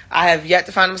 I have yet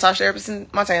to find a massage therapist in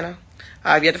Montana.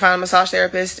 I have yet to find a massage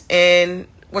therapist in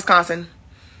Wisconsin.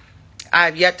 I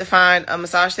have yet to find a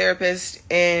massage therapist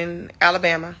in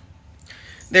Alabama.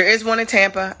 There is one in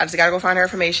Tampa. I just got to go find her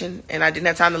information. And I didn't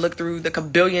have time to look through the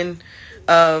kabillion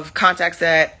of contacts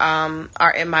that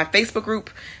are in my Facebook group,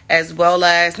 as well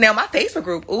as now my Facebook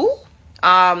group.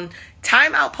 Time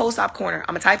Out Post-Op Corner. I'm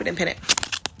going to type it and pin it.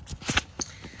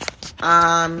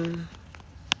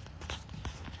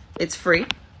 It's free.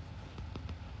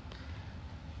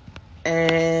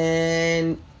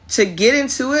 And to get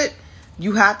into it,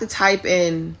 you have to type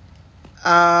in,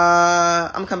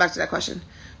 I'm going to come back to that question.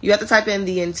 You have to type in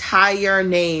the entire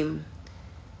name.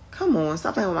 Come on,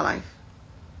 stop playing with my life.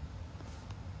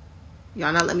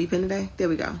 Y'all not letting me pin today? There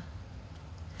we go.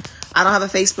 I don't have a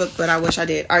Facebook, but I wish I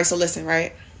did. All right, so listen,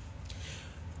 right?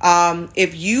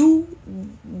 If you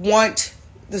want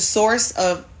the source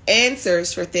of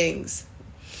answers for things,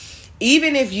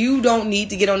 even if you don't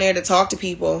need to get on there to talk to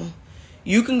people,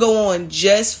 you can go on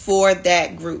just for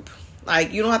that group.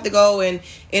 Like, you don't have to go and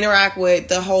interact with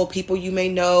the whole people you may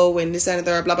know and this and the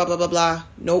third, blah, blah, blah, blah, blah.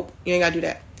 Nope, you ain't got to do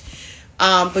that.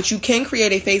 But you can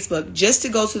create a Facebook just to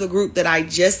go to the group that I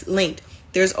just linked.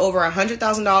 There's over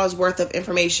 $100,000 worth of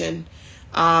information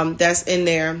that's in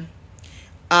there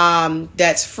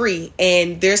that's free.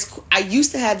 And I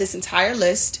used to have this entire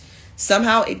list.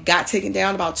 Somehow it got taken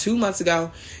down about 2 months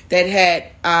ago that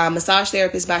had massage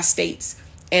therapists by states.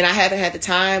 And I haven't had the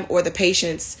time or the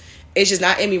patience. It's just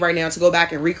not in me right now to go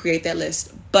back and recreate that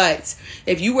list. But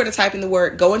if you were to type in the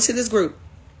word, go into this group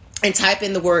and type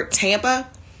in the word Tampa,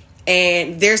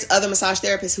 and there's other massage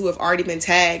therapists who have already been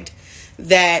tagged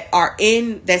that are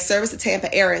in that service the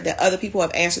Tampa area that other people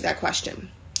have answered that question.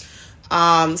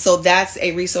 So that's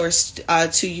a resource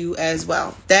to you as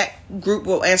well. That group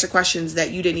will answer questions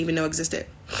that you didn't even know existed.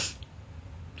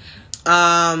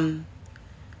 Have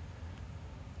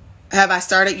I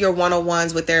started your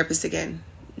 101s with therapists again?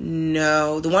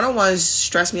 No, the 101s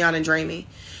stress me out and drain me.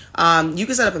 You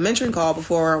can set up a mentoring call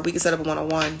before we can set up a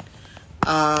one-on-one.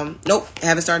 Nope,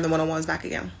 haven't started the one-on-ones back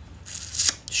again.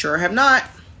 Sure have not.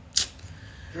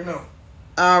 You know.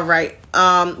 All right.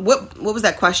 What was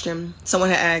that question someone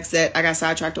had asked that I got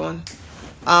sidetracked on?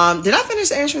 Did I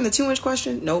finish answering the 2-inch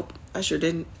question? Nope, I sure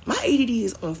didn't. My ADD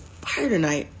is on fire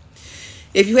tonight.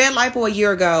 If you had lipo a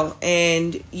year ago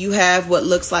and you have what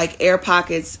looks like air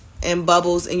pockets and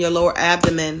bubbles in your lower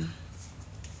abdomen,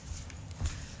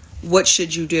 what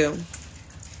should you do?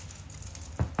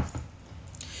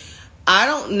 I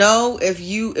don't know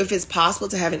if it's possible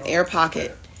to have an air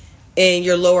pocket in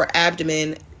your lower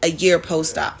abdomen a year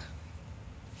post-op.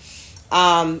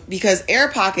 Because air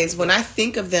pockets, when I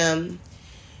think of them,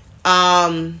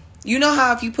 you know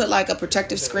how if you put like a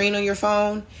protective screen on your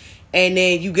phone and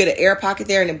then you get an air pocket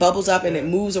there and it bubbles up and it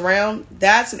moves around?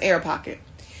 That's an air pocket.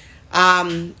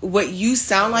 What you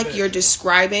sound like you're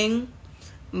describing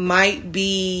might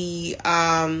be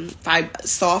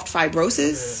soft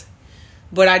fibrosis,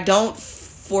 but I don't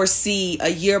foresee a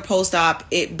year post-op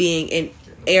it being an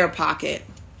air pocket.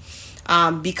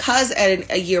 Because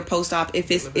at a year post-op,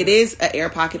 if it is an air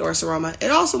pocket or a seroma,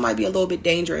 it also might be a little bit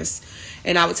dangerous.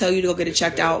 And I would tell you to go get it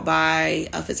checked out by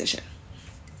a physician.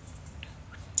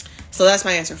 So that's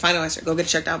my answer. Final answer. Go get it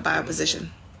checked out by a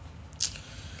physician.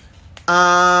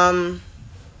 All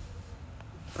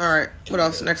right. What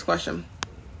else? Next question.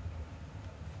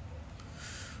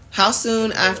 How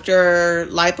soon after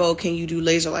lipo can you do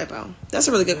laser lipo? That's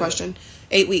a really good question.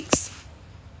 8 weeks.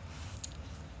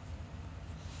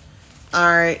 All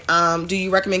right. Do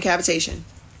you recommend cavitation?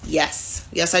 Yes.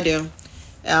 Yes, I do.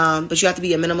 But you have to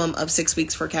be a minimum of 6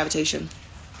 weeks for cavitation.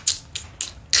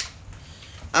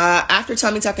 After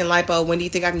tummy tuck and lipo, when do you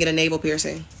think I can get a navel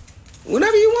piercing?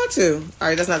 Whenever you want to. All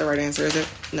right. That's not the right answer, is it?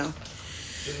 No.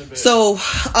 So,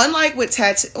 unlike with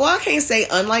tattoos, well, I can't say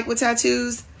unlike with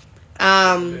tattoos.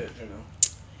 There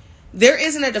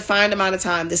isn't a defined amount of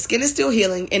time. The skin is still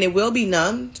healing and it will be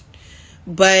numbed,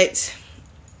 but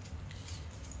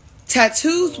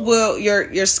tattoos will,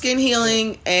 your skin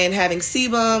healing and having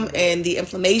sebum and the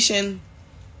inflammation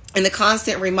and the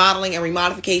constant remodeling and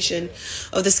remodification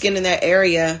of the skin in that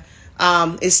area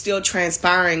is still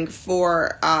transpiring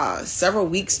for several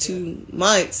weeks to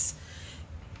months.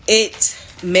 It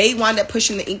may wind up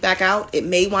pushing the ink back out. It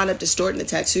may wind up distorting the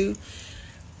tattoo.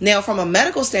 Now, from a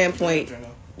medical standpoint,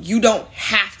 you don't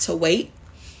have to wait,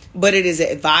 but it is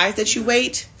advised that you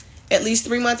wait at least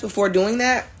 3 months before doing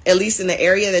that, at least in the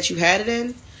area that you had it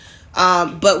in.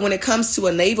 But when it comes to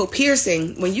a navel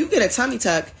piercing, when you get a tummy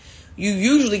tuck, you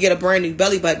usually get a brand new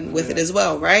belly button with it as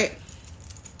well, right?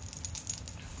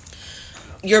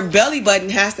 Your belly button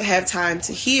has to have time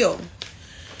to heal.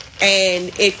 And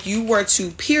if you were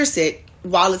to pierce it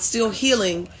while it's still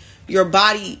healing, your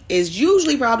body is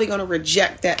usually probably going to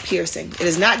reject that piercing. It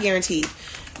is not guaranteed.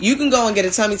 You can go and get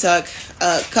a tummy tuck,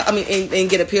 and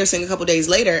get a piercing a couple days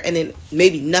later, and then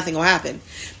maybe nothing will happen.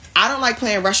 I don't like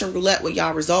playing Russian roulette with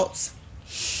y'all results.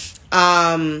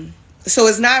 So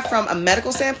it's not from a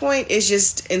medical standpoint. It's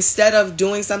just instead of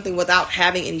doing something without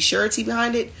having any surety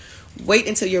behind it, wait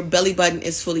until your belly button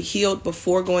is fully healed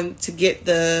before going to get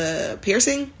the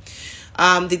piercing.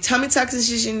 The tummy tuck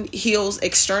incision heals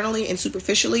externally and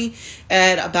superficially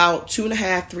at about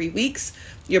 2.5 to 3 weeks.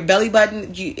 Your belly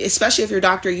button, especially if your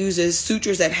doctor uses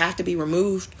sutures that have to be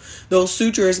removed, those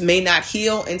sutures may not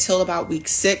heal until about week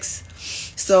 6.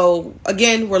 So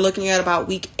again, we're looking at about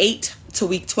week 8 to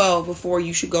week 12 before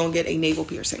you should go and get a navel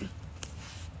piercing.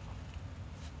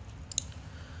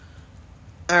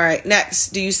 All right, next.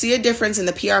 Do you see a difference in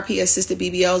the PRP assisted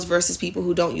BBLs versus people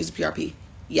who don't use the PRP?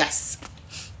 Yes.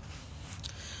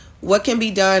 What can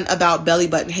be done about belly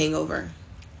button hangover?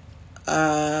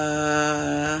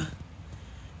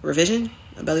 Revision?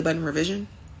 A belly button revision?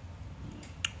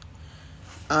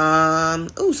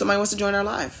 Somebody wants to join our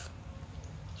live.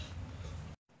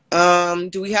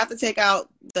 Do we have to take out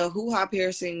the hoo-ha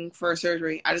piercing for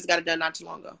surgery? I just got it done not too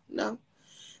long ago. No.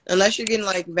 Unless you're getting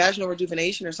like vaginal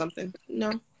rejuvenation or something.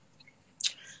 No.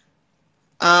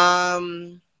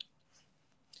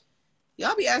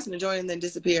 Y'all be asking to join and then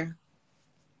disappear.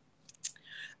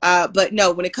 But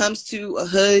no, when it comes to a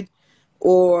hood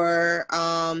or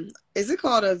is it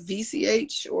called a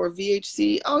VCH or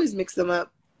VHC? I always mix them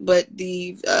up. But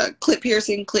the clip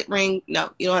piercing, clip ring,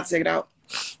 no, you don't have to take it out.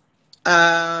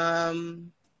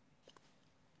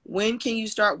 When can you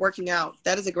start working out?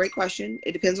 That is a great question.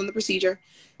 It depends on the procedure.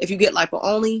 If you get lipo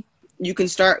only, you can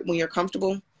start when you're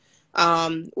comfortable,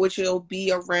 which will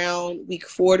be around week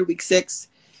 4 to week 6.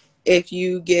 If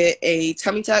you get a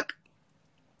tummy tuck,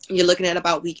 you're looking at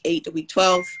about week 8 to week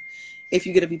 12. If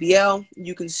you get a BBL,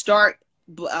 you can start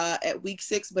at week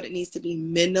 6, but it needs to be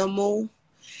minimal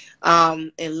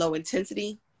and low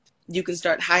intensity. You can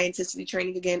start high intensity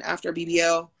training again after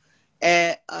BBL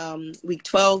at week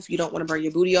 12. You don't want to burn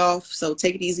your booty off, so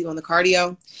take it easy on the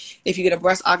cardio. If you get a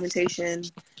breast augmentation,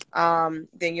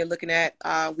 then you're looking at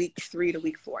week 3 to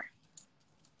week 4.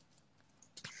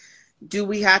 Do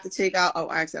we have to take out, oh,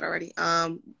 I asked that already.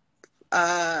 Done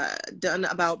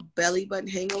about belly button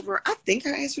hangover. I think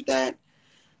I answered that,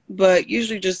 but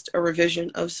usually just a revision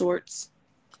of sorts.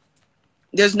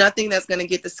 There's nothing that's going to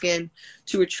get the skin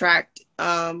to retract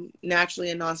naturally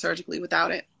and non-surgically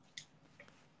without it.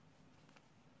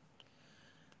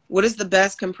 What is the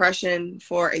best compression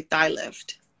for a thigh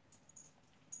lift?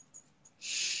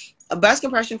 A best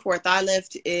compression for a thigh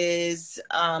lift is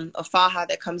a faja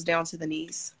that comes down to the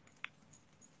knees.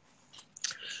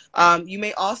 You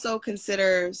may also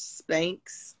consider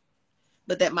Spanx,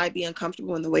 but that might be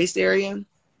uncomfortable in the waist area.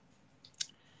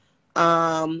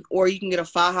 Or you can get a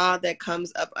faja that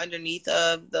comes up underneath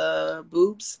of the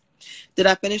boobs. Did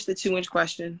I finish the 2-inch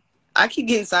question? I keep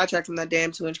getting sidetracked from that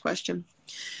damn 2-inch question.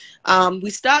 We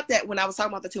stopped at, when I was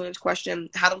talking about the 2-inch question,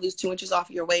 how to lose 2 inches off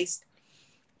of your waist.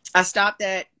 I stopped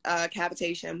at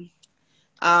cavitation.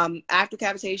 After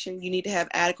cavitation, you need to have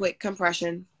adequate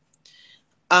compression.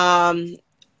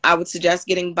 I would suggest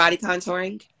getting body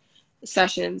contouring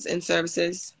sessions and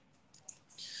services.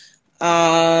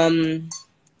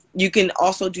 You can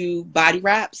also do body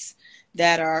wraps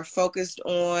that are focused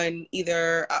on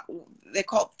either, they're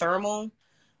called thermal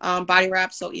body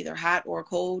wraps, so either hot or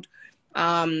cold,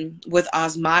 with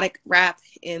osmotic wrap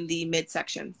in the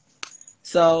midsection.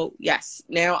 So yes,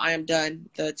 now I am done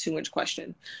the 2-inch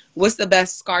question. What's the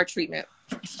best scar treatment?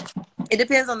 It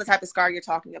depends on the type of scar you're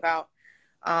talking about.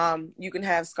 You can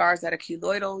have scars that are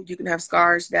keloidal. You can have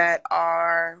scars that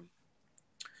are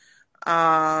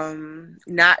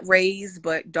not raised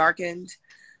but darkened.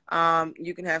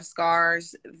 You can have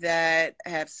scars that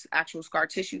have actual scar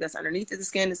tissue that's underneath of the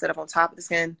skin instead of on top of the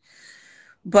skin.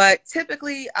 But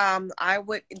typically, I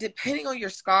would, depending on your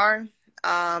scar,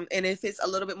 and if it's a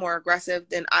little bit more aggressive,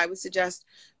 then I would suggest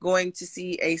going to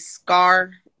see a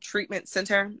scar treatment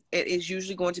center. It is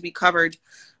usually going to be covered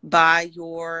by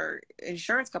your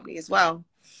insurance company as well.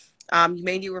 You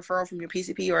may need a referral from your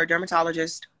PCP or a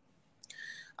dermatologist.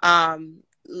 I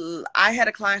had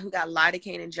a client who got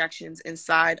lidocaine injections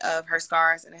inside of her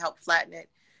scars, and it helped flatten it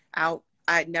out.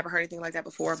 I had never heard anything like that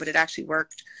before, but it actually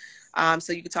worked.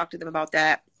 So you can talk to them about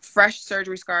that. Fresh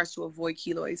surgery scars to avoid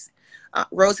keloids.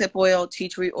 Rosehip oil, tea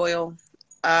tree oil,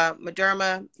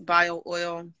 Mederma bio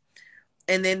oil.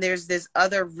 And then there's this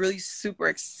other really super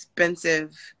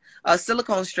expensive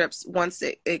silicone strips once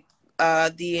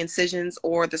the incisions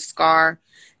or the scar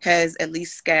has at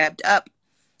least scabbed up.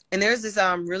 And there's this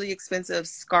really expensive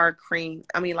scar cream.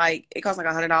 I mean, like, it costs like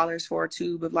 $100 for a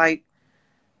tube of like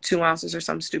 2 ounces or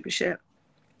some stupid shit.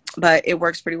 But it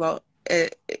works pretty well.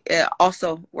 It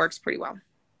also works pretty well.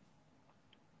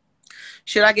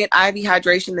 Should I get IV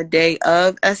hydration the day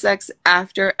of SX,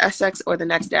 after SX, or the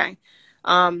next day?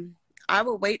 I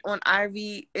will wait on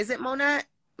IV. Is it Monet?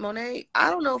 Monet? I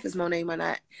don't know if it's Monet,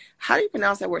 Monet. How do you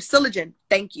pronounce that word? Silogen.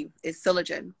 Thank you. It's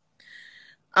Silogen.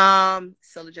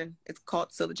 Silogen. It's called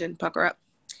Silogen. Pucker up.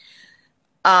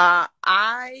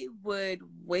 I would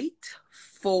wait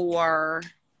for,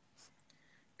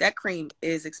 that cream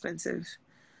is expensive.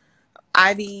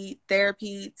 IV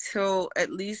therapy till at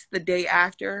least the day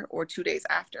after or 2 days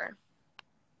after.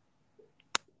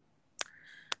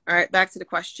 All right, back to the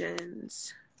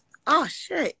questions. Oh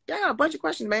shit, y'all got a bunch of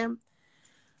questions, man.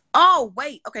 Oh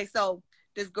wait, okay, so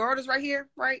this girl that's right here,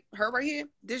 right? Her right here,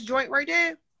 this joint right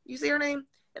there. You see her name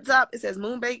at the top? It says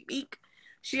Moonbake Eek.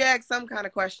 She asked some kind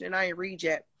of question and I ain't read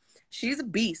yet. She's a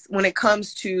beast when it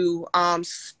comes to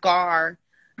scar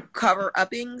cover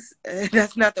uppings.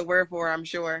 That's not the word for it, I'm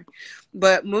sure.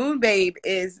 But Moon Babe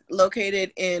is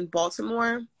located in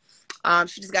Baltimore.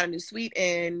 She just got a new suite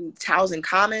in Towson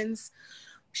Commons.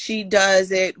 She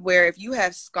does it where if you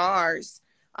have scars,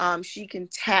 she can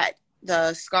tat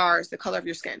the scars the color of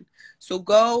your skin. So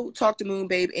go talk to Moon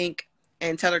Babe Inc.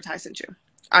 and tell her Ty sent you.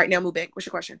 All right, now Moon Babe, what's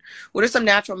your question? What are some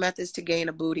natural methods to gain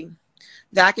a booty?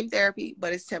 Vacuum therapy,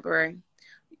 but it's temporary.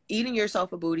 Eating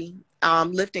yourself a booty,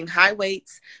 lifting high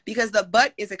weights, because the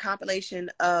butt is a compilation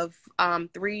of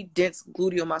 3 dense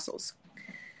gluteal muscles.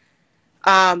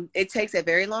 It takes a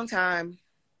very long time.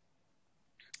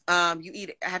 You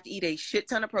have to eat a shit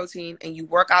ton of protein and you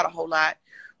work out a whole lot,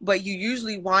 but you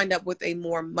usually wind up with a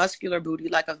more muscular booty,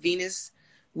 like a Venus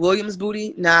Williams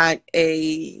booty, not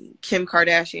a Kim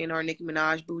Kardashian or Nicki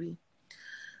Minaj booty.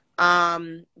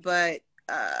 But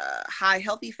high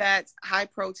healthy fats, high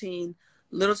protein,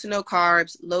 little to no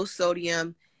carbs, low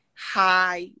sodium,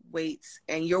 high weights,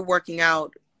 and you're working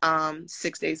out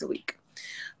 6 days a week.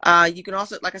 You can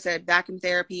also, like I said, vacuum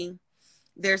therapy.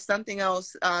 There's something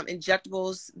else,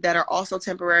 injectables that are also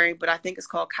temporary, but I think it's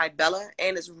called Kybella,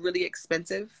 and it's really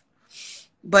expensive,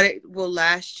 but it will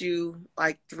last you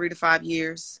like 3 to 5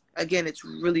 years. Again, it's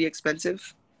really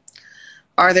expensive.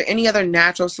 Are there any other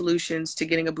natural solutions to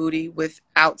getting a booty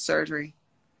without surgery?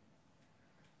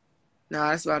 No,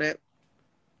 that's about it.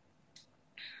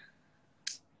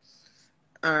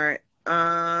 All right.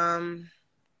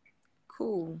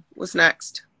 Cool. What's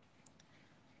next?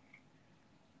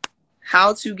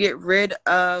 How to get rid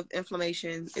of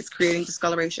inflammation is creating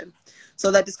discoloration. So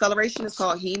that discoloration is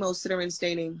called hemosiderin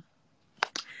staining.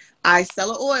 I sell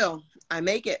an oil. I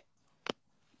make it.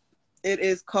 It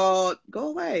is called, go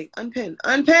away, unpin,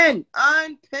 unpin,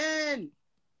 unpin.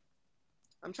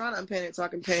 I'm trying to unpin it so I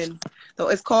can pin. So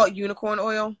it's called unicorn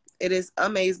oil. It is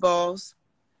amazeballs.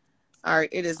 All right,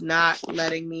 it is not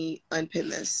letting me unpin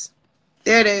this.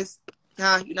 There it is.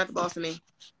 You're not the boss of me.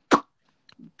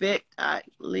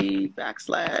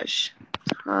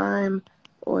 bit.ly/Taime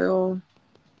oil.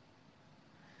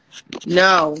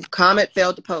 No, comment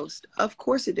failed to post. Of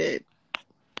course it did.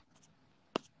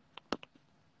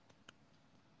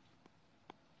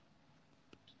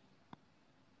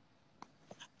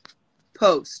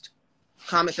 Post.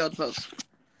 Comment failed to post.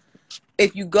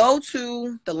 If you go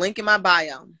to the link in my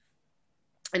bio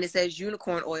and it says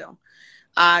unicorn oil,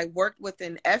 I worked with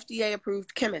an FDA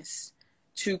approved chemist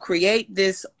to create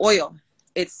this oil.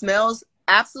 It smells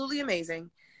absolutely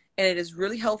amazing, and it is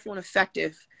really helpful and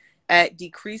effective at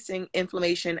decreasing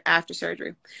inflammation after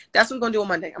surgery. That's what we're going to do on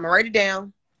Monday. I'm going to write it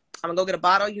down. I'm going to go get a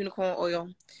bottle of unicorn oil,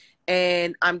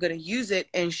 and I'm going to use it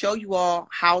and show you all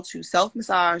how to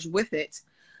self-massage with it.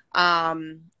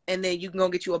 And then you can go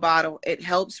get you a bottle. It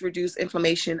helps reduce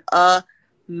inflammation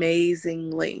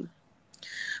amazingly.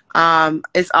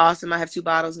 It's awesome. I have 2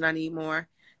 bottles and I need more.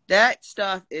 That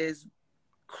stuff is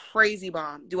crazy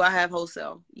bomb. Do I have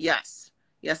wholesale? Yes.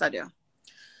 Yes, I do.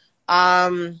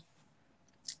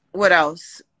 What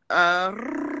else?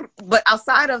 But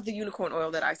outside of the unicorn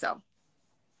oil that I sell,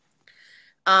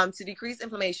 to decrease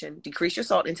inflammation, decrease your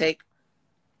salt intake,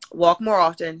 walk more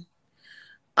often.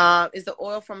 Is the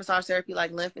oil for massage therapy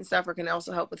like lymph and stuff, or can it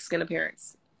also help with skin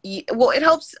appearance? Well, it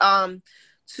helps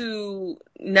to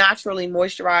naturally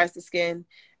moisturize the skin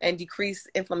and decrease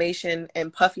inflammation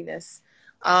and puffiness.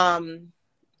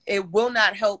 It will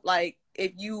not help, like,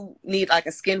 if you need like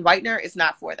a skin whitener, it's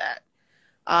not for that.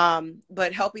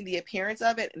 But helping the appearance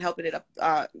of it and helping it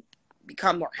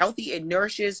become more healthy, it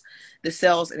nourishes the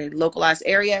cells in a localized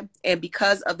area. And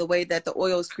because of the way that the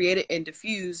oil is created and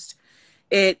diffused,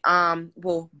 it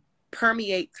will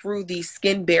permeate through the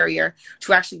skin barrier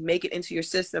to actually make it into your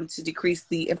system to decrease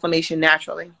the inflammation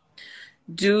naturally.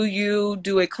 Do you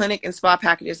do a clinic and spa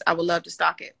packages? I would love to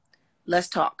stock it. Let's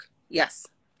talk. Yes.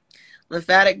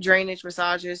 Lymphatic drainage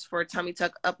massages for tummy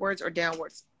tuck upwards or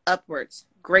downwards? Upwards.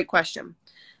 Great question.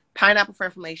 Pineapple for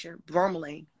inflammation.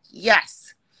 Bromelain.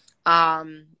 Yes.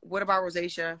 What about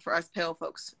rosacea for us pale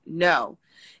folks? No.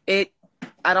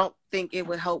 I don't think it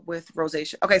would help with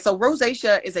rosacea. Okay, so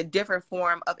rosacea is a different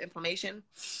form of inflammation.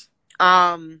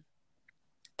 And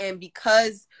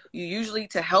because you usually,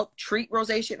 to help treat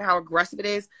rosacea and how aggressive it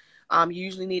is, you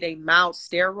usually need a mild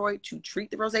steroid to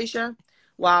treat the rosacea.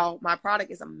 While my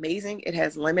product is amazing, it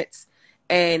has limits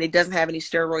and it doesn't have any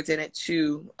steroids in it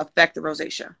to affect the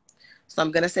rosacea. So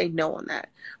I'm going to say no on that.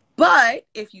 But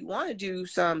if you want to do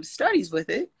some studies with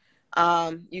it,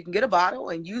 you can get a bottle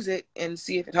and use it and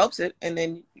see if it helps it. And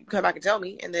then you come back and tell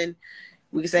me. And then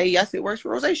we can say, yes, it works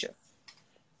for rosacea.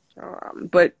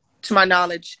 But to my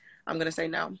knowledge, I'm going to say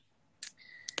no.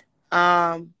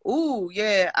 The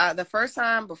first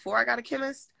time before I got a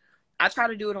chemist, I tried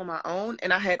to do it on my own.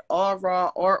 And I had all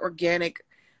raw or organic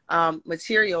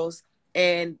materials.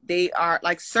 And they are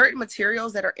like certain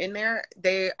materials that are in there.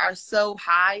 They are so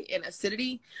high in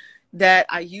acidity that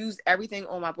I used everything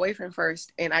on my boyfriend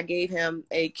first, and I gave him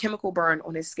a chemical burn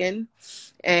on his skin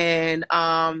and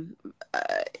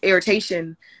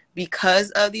irritation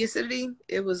because of the acidity.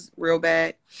 It was real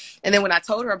bad. And then when I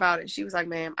told her about it, she was like,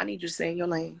 ma'am, I need you to stay in your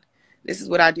lane. This is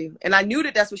what I do. And I knew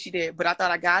that that's what she did, but I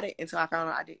thought I got it until I found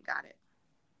out I didn't got it.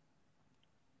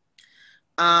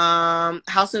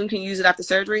 How soon can you use it after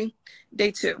surgery?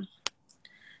 Day 2.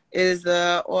 Is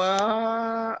the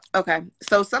oil okay?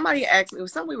 So somebody asked me, it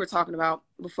was something we were talking about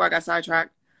before I got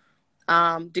sidetracked.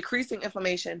 Decreasing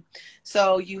inflammation.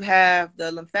 So you have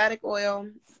the lymphatic oil,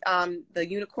 the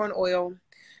unicorn oil.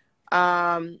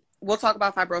 We'll talk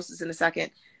about fibrosis in a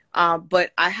second.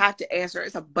 But I have to answer,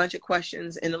 it's a bunch of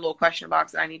questions in the little question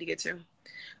box that I need to get to.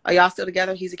 Are y'all still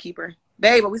together? He's a keeper.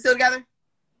 Babe, are we still together?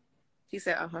 He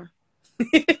said, uh-huh.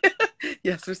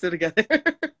 Yes, we're still together.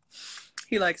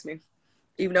 He likes me.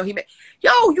 Even though you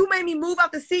made me move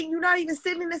out the seat and you're not even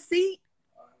sitting in the seat.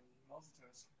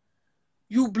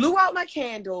 You blew out my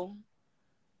candle.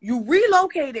 You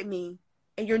relocated me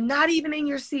and you're not even in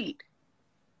your seat.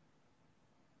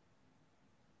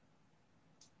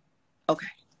 Okay.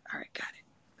 All right. Got it.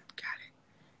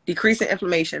 Decreasing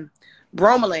inflammation.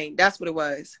 Bromelain. That's what it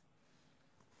was.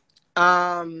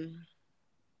 I'm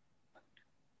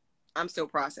still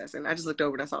processing. I just looked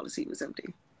over and I saw the seat was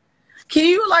empty. Can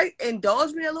you like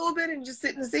indulge me a little bit and just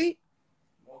sit in the seat?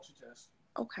 Multitask.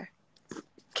 Okay.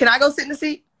 Can I go sit in the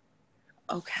seat?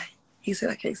 Okay. He said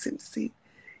I can't sit in the seat.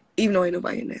 Even though ain't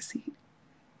nobody in that seat.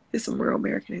 There's some real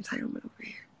American entitlement over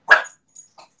here.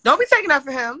 Don't be taking that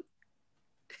for him.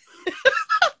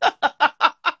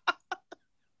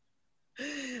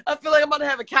 I feel like I'm about to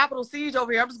have a capital siege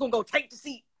over here. I'm just going to go take the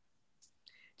seat.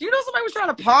 Do you know somebody was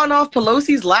trying to pawn off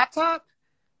Pelosi's laptop?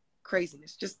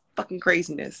 Craziness. Just fucking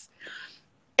craziness.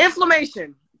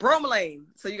 Inflammation. Bromelain.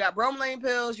 So you got bromelain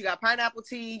pills. You got pineapple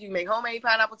tea. You can make homemade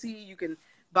pineapple tea. You can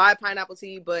buy pineapple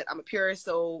tea, but I'm a purist,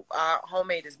 so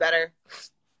homemade is better.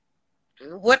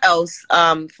 What else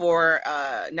for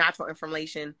natural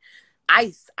inflammation?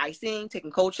 Icing,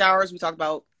 taking cold showers. We talked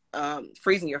about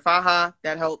freezing your faja.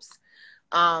 That helps.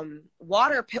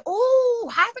 Water pills. Oh,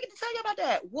 how did I forget to tell you about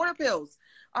that? Water pills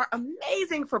are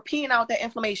amazing for peeing out that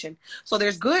inflammation. So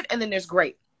there's good and then there's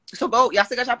great. So y'all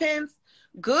still got your pens?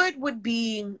 Good would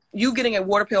be you getting a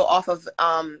water pill off of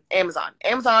Amazon.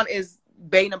 Amazon is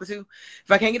bay number 2.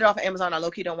 If I can't get it off of Amazon, I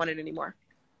low-key don't want it anymore.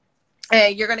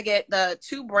 And you're going to get the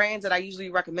 2 brands that I usually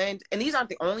recommend. And these aren't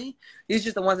the only. These are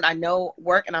just the ones that I know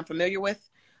work and I'm familiar with.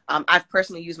 I've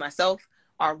personally used myself.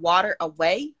 Are Water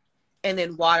Away and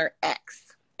then Water X.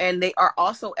 And they are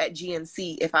also at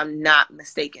GNC if I'm not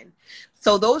mistaken.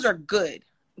 So those are good.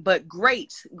 But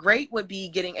great would be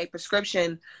getting a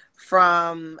prescription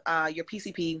from your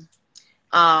PCP.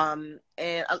 And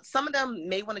some of them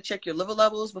may want to check your liver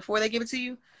levels before they give it to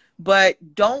you. But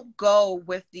don't go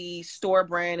with the store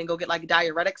brand and go get like a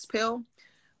diuretics pill.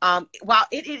 While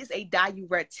it is a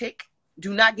diuretic,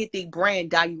 do not get the brand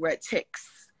diuretics.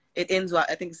 It ends with,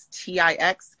 I think it's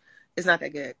TIX. It's not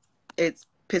that good. It's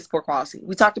piss poor quality.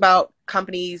 We talked about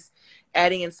companies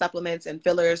adding in supplements and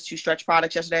fillers to stretch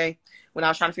products yesterday when I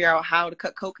was trying to figure out how to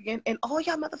cut Coke again. And all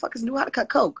y'all motherfuckers knew how to cut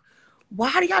Coke.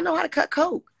 Why do y'all know how to cut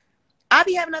Coke? I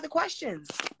be having other questions.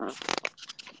 All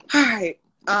right.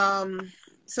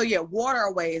 So yeah, Water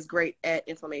Away is great at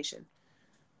inflammation.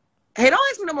 Hey, don't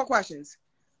ask me no more questions.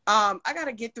 I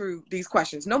gotta get through these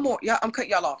questions. No more. Yeah, I'm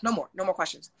cutting y'all off. No more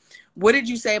questions. What did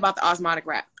you say about the osmotic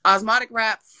wrap? Osmotic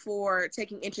wrap for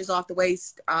taking inches off the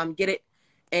waist. Get it.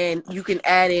 And you can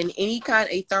add in any kind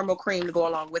of a thermal cream to go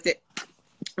along with it,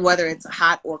 whether it's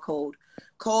hot or cold.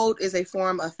 Cold is a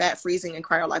form of fat freezing and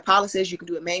cryolipolysis. You can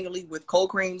do it manually with cold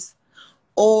creams.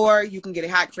 Or you can get a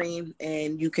hot cream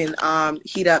and you can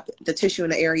heat up the tissue in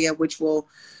the area, which will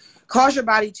cause your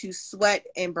body to sweat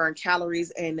and burn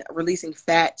calories and releasing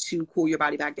fat to cool your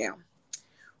body back down.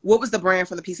 What was the brand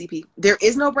for the PCP? There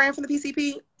is no brand for the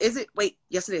PCP. Is it? Wait,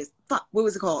 yes it is. Fuck, what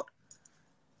was it called?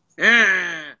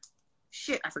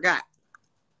 Shit, I forgot.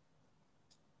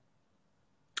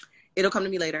 It'll come to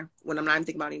me later when I'm not even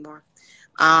thinking about it anymore.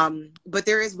 But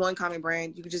there is one common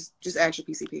brand. You can just ask your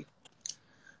PCP.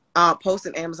 Post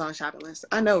an Amazon shopping list.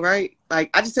 I know, right? Like,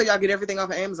 I just tell y'all get everything off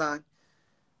of Amazon.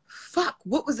 Fuck,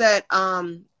 what was that?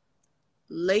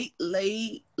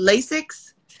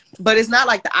 Lasix? But it's not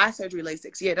like the eye surgery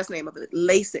Lasix. Yeah, that's the name of it.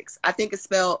 Lasix. I think it's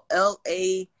spelled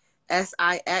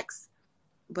Lasix.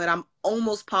 But I'm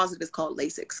almost positive it's called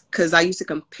Lasix because I used to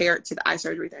compare it to the eye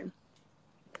surgery thing.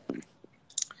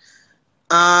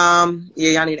 Yeah,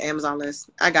 y'all need an Amazon list.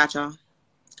 I got y'all.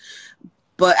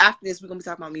 But after this, we're going to be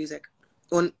talking about music.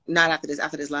 Well, not after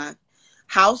this live.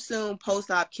 How soon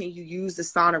post-op can you use the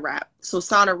sauna wrap? So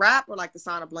sauna wrap or like the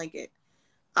sauna blanket?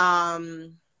 I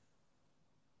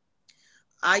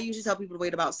usually tell people to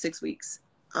wait about 6 weeks,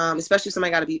 especially if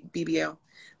somebody got a BBL.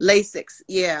 Lasix,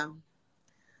 yeah.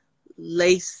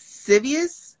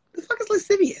 Lascivious? The fuck is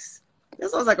lascivious?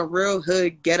 That sounds like a real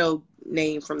hood ghetto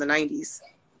name from the 90s.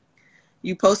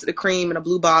 You posted a cream in a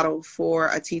blue bottle for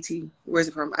a TT. Where's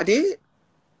it from? I did?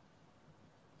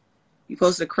 You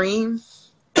posted a cream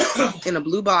in a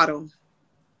blue bottle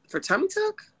for tummy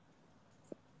tuck?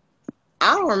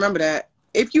 I don't remember that.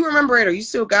 If you remember it or you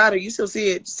still got it or you still see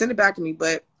it, send it back to me.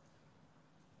 But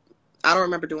I don't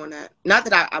remember doing that. Not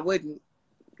that I wouldn't.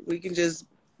 We can just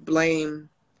blame.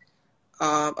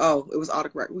 It was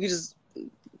autocorrect. We can just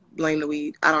blame the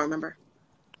weed. I don't remember.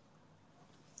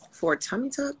 for a tummy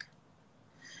tuck.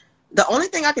 The only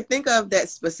thing I could think of that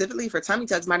specifically for tummy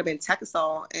tucks might have been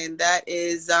Tecasol, and that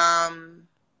is a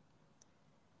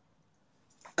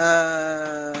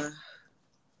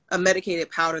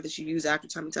medicated powder that you use after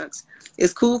tummy tucks.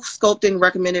 Is Cool Sculpting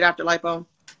recommended after lipo?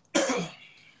 I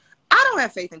don't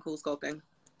have faith in Cool Sculpting.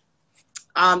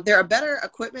 There are better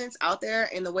equipments out there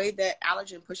in the way that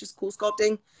Allergen pushes Cool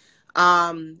Sculpting.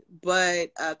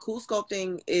 But Cool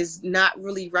Sculpting is not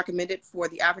really recommended for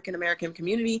the African American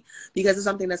community because of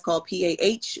something that's called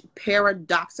PAH,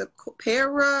 paradoxical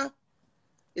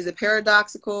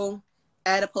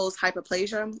adipose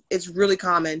hyperplasia. It's really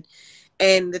common.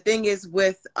 And the thing is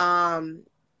with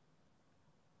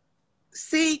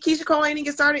see, Keisha Cole ain't even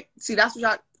get started. See, that's what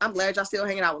y'all, I'm glad y'all still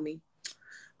hanging out with me.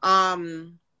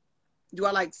 Do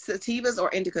I like sativas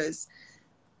or indicas?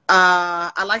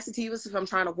 I like sativas if I'm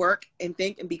trying to work and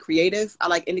think and be creative. I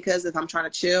like indicas if I'm trying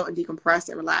to chill and decompress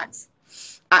and relax.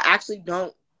 I actually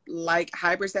don't like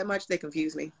hybrids that much. They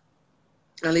confuse me.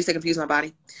 At least they confuse my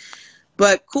body.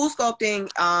 But Cool Sculpting,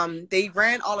 they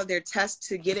ran all of their tests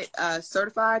to get it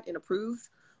certified and approved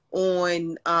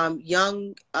on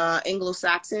young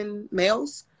Anglo-Saxon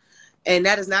males. And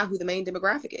that is not who the main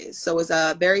demographic is. So it's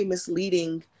a very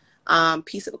misleading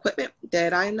piece of equipment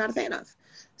that I am not a fan of.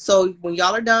 So when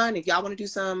y'all are done, if y'all want to do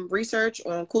some research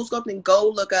on Cool Sculpting, go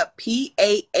look up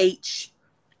PAH.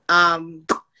 And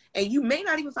you may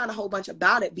not even find a whole bunch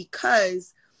about it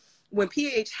because when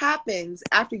PAH happens,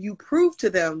 after you prove to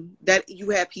them that you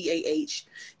have PAH,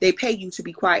 they pay you to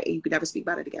be quiet and you can never speak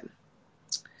about it again.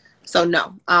 So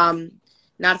no,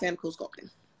 not a fan of Cool Sculpting.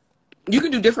 You can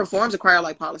do different forms of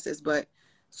cryolipolysis, but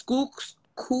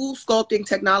Cool Sculpting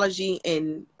technology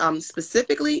and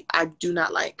specifically, I do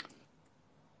not like.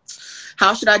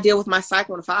 How should I deal with my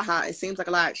cycle and faja? It seems like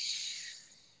a lot.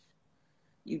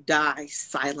 You die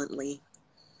silently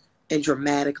and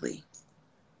dramatically.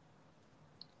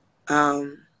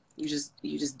 You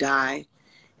just die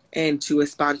into a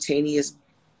spontaneous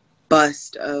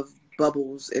bust of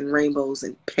bubbles and rainbows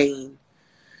and pain.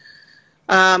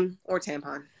 Or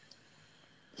tampon.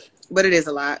 But it is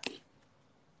a lot.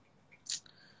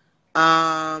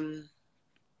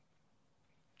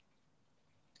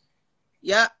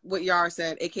 Yeah, what Yara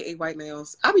said, aka white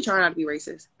males. I'll be trying not to be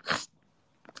racist.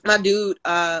 My dude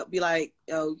be like,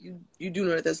 yo, you do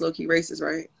know that that's low-key racist,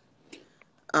 right?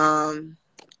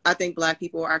 I think black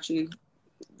people are actually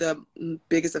the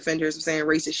biggest offenders of saying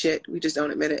racist shit. We just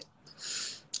don't admit it.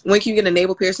 When can you get a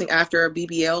navel piercing after a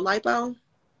BBL lipo?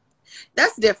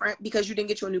 That's different because you didn't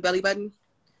get you a new belly button.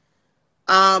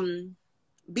 BBL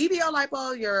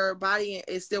lipo, your body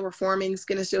is still reforming,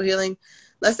 skin is still healing.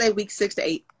 Let's say week 6 to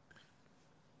 8.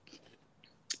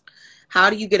 How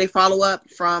do you get a follow-up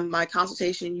from my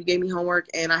consultation? You gave me homework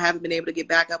and I haven't been able to get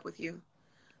back up with you.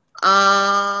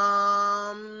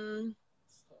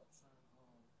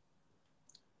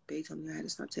 Babe told me I had to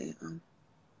stop saying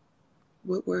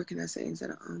what word can I say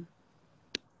instead of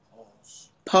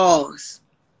Pause. Pause.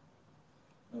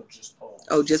 No, just pause.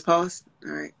 Oh, just pause?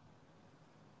 All right.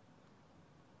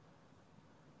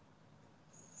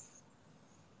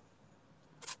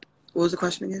 What was the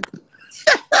question again?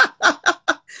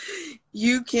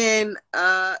 You can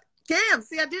damn,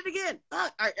 see, I did it again.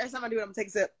 Fuck. All right, every time I do it, I'm gonna take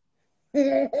a sip.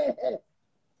 I'm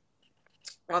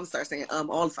gonna start saying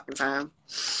all the fucking time.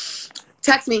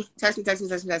 Text me.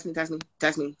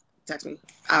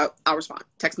 I'll respond.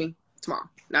 Text me tomorrow.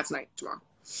 Not tonight, tomorrow.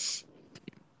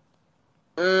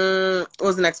 What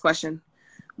was the next question?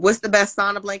 What's the best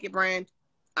sauna blanket brand?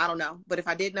 I don't know. But if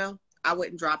I did know, I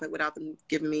wouldn't drop it without them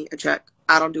giving me a check.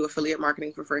 I don't do affiliate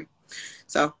marketing for free.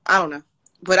 So I don't know.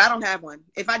 But I don't have one.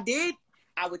 If I did,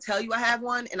 I would tell you I have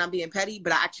one and I'm being petty,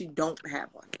 but I actually don't have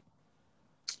one.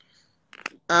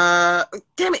 Damn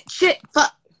it. Shit.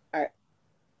 Fuck. All right.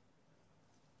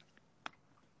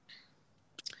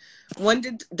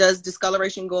 When does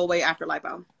discoloration go away after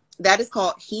lipo? That is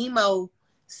called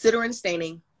hemosiderin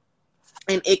staining.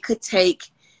 And it could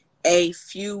take a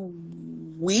few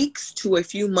weeks to a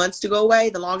few months to go away.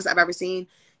 The longest I've ever seen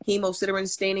hemosiderin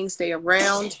staining stay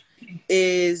around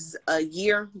is a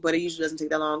year, but it usually doesn't take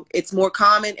that long. It's more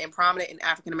common and prominent in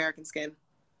African American skin.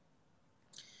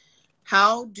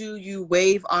 How do you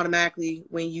wave automatically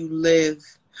when you live?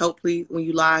 Help please when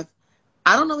you live.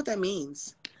 I don't know what that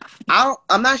means. I'm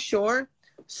not sure.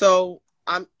 So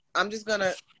I'm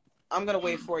gonna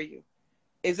wait for you.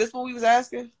 Is this what we was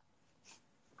asking?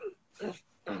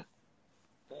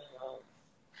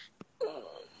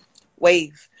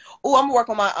 Wave. Oh, I'm gonna work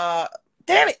on my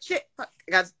damn it, shit. Fuck.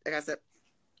 I got it.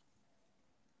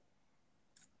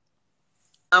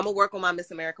 I'm gonna work on my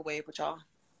Miss America wave with y'all.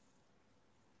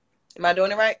 Am I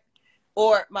doing it right?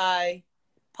 or my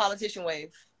politician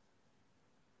wave?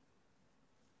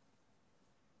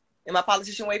 Am I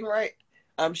politician waving right?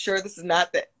 I'm sure this is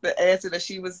not the answer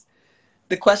that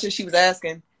the question she was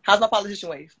asking. How's my politician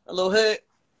wave? A little hood?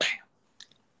 Bam.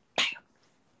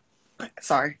 Bam.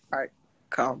 Sorry. All right.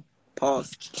 Calm.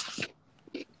 Pause.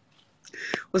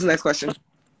 What's the next question?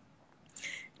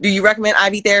 Do you recommend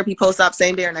IV therapy post-op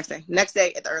same day or next day? Next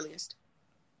day at the earliest.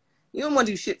 You don't want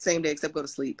to do shit same day except go to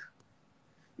sleep.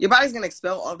 Your body's going to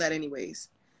expel all that anyways.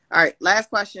 All right. Last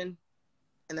question.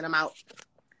 And then I'm out.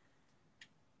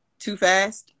 Too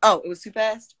fast? Oh, it was too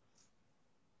fast?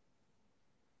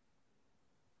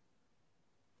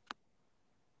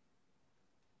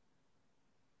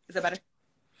 Is that better?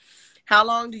 How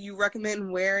long do you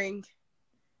recommend wearing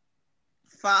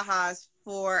fajas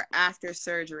for after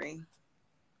surgery?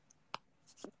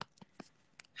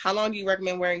 How long do you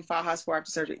recommend wearing fajas for after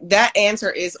surgery? That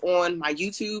answer is on my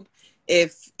YouTube.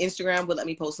 If Instagram would let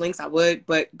me post links, I would.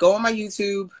 But go on my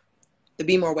YouTube, the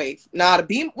Be More Wave.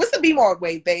 What's the Be More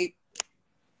Wave, babe?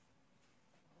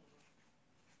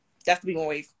 That's the Be More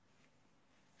Wave.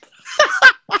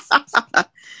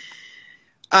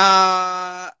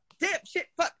 Damn, shit,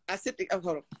 fuck. I sipped it. Oh,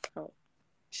 hold on.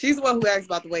 She's the one who asked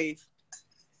about the wave.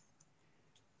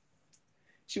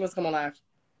 She wants to come on live.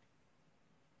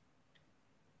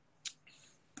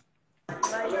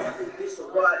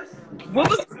 What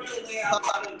was?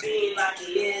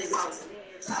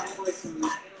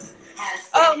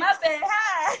 Oh, my bad.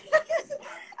 Hi.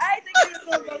 I didn't think you was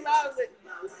gonna go live with me.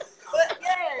 But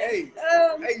yeah.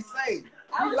 Hey, say,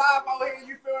 you live out here,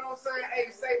 you feel what I'm saying?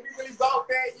 Hey, say, we really bought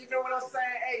that, you know what I'm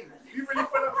saying? Hey, you really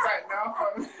feel it right now.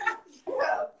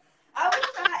 I was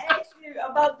trying to ask you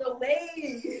about the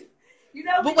wave. You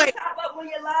know, when you pop up when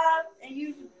you're live and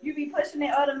you be pushing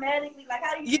it automatically. Like,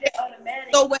 how do you do that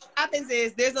automatically? So what happens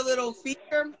is there's a little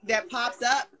feature that pops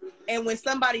up, and when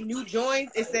somebody new joins,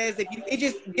 it says it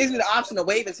just gives you the option to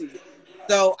wave it to you.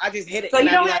 So I just hit it. So you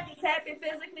don't have to tap it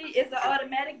physically? It's an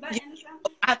automatic button or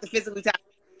something? I have to physically tap.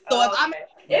 So if I'm,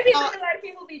 it be looking like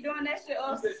people be doing that shit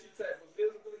also.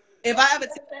 If I ever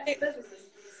tap it physically.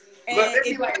 But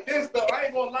they be like this though. I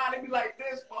ain't gonna lie, they be like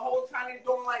this. The whole time they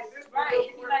doing like this. Right,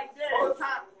 it be like this. Whole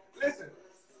time, listen.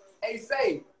 Hey,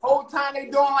 say, whole time they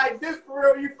doing like this for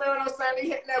real. You feel what I'm saying? They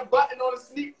hitting that button on the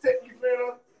sneak tip. You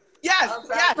feel? Yes,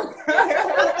 yes.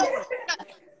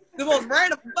 The most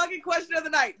random fucking question of the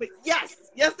night, but yes,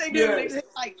 they do. Yes. They just hit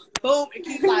like boom and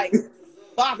keep like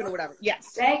bopping or whatever.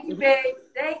 Yes. Thank you, babe.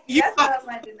 Thank you. That's what I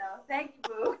wanted to know. Thank you,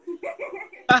 boo.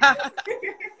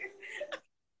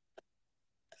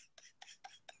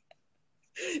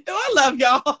 No, I love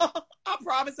y'all. I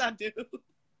promise I do.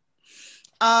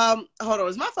 Hold on.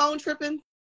 Is my phone tripping?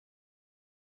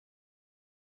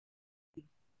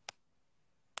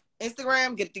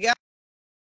 Instagram, get it together.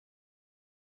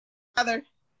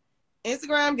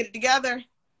 Instagram, get it together.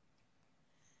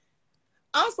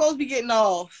 I'm supposed to be getting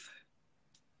off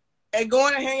and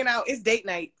going and hanging out. It's date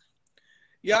night.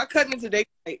 Y'all cutting into date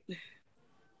night.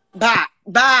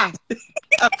 Bye.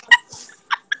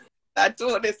 Not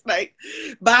doing this night.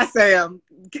 Bye, Sam.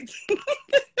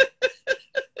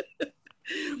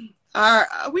 All right,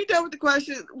 are we done with the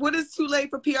question? What is too late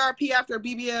for PRP after a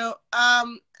BBL?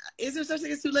 Is there such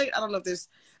thing as too late? I don't think there's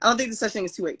such thing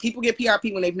as too late. People get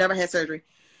PRP when they've never had surgery.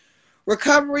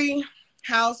 Recovery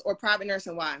house or private nurse,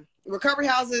 and why? Recovery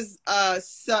houses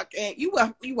suck, and you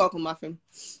welcome, Muffin.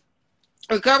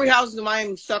 Recovery houses in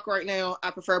Miami suck right now.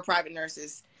 I prefer private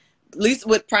nurses. At least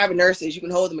with private nurses, you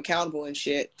can hold them accountable and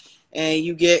shit. And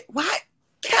you get, what?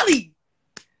 Kelly!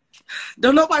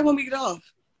 Don't nobody want me to get off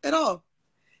at all.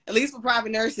 At least for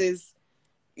private nurses,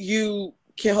 you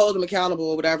can hold them accountable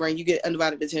or whatever, and you get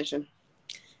undivided attention.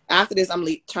 After this, I'm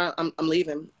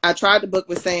leaving. I tried to book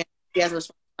with Sam. He hasn't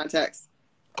responded to my text.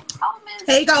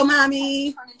 Hey, go,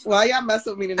 mommy. Why y'all mess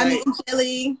with me tonight? I'm eating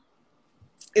chili.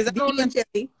 Is that on the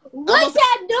chili? What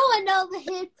y'all doing over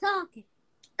here talking?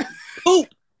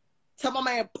 Poop. Tell my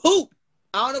man poop.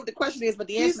 I don't know what the question is, but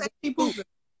the answer is poop.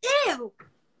 Ew.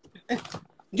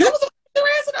 You was your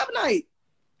answer the other night.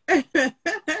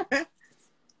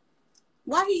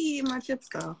 Why he eating my chips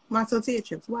though? My tortilla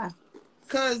chips. Why?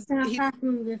 Because you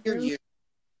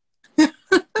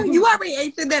already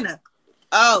ate your dinner.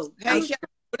 Oh, hey, Chef,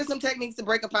 what are some techniques to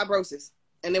break up fibrosis?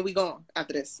 And then we go on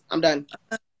after this. I'm done.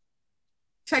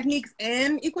 Techniques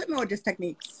and equipment, or just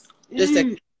techniques? Just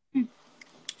techniques.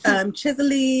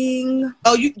 Chiseling.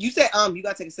 Oh, you said you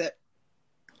gotta take a sip.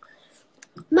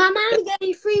 My mom gave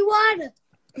me free water.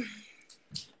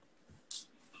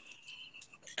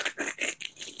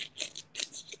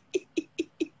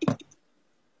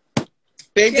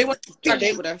 Babe, they want to start a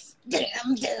date with us.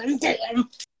 Damn.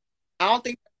 I don't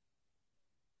think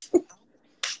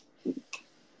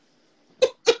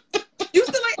you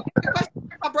still ain't answered the question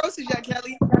about brosis yet,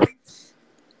 Kelly.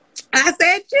 I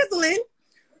said chiseling.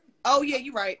 Oh yeah,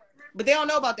 you're right. But they don't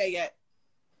know about that yet.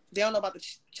 They don't know about the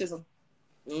chisel.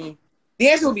 The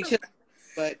answer would be chisel.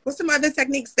 But what's some other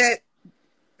techniques that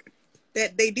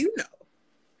they do know?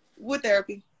 wood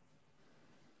therapy.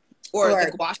 Or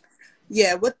the gouache.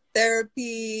 Yeah, wood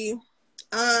therapy,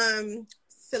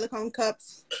 silicone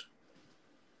cups.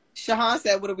 Shahan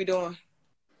said, what are we doing?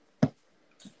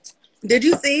 Did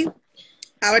you see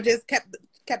how I just kept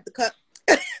the cup?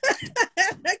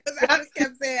 Because I just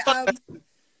kept saying,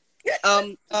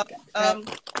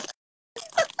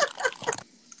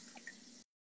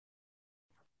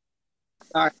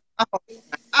 Sorry.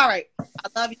 All right. I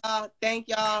love y'all. Thank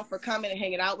y'all for coming and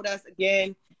hanging out with us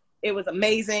again. It was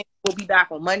amazing. We'll be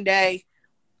back on Monday.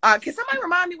 Can somebody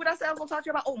remind me what I said I was going to talk to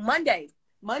you about? Oh, Monday.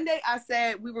 Monday, I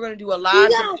said we were going to do a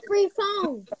live. You got a free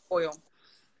phone. Oil.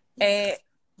 And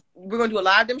we're going to do a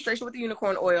live demonstration with the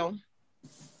unicorn oil.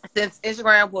 Since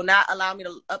Instagram will not allow me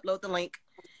to upload the link,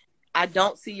 I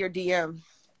don't see your DM.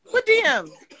 What DM?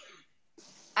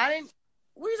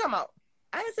 What are you talking about?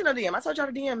 I didn't see no DM. I told y'all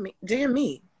to DM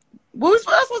me. What was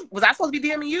I supposed to be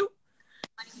DMing you?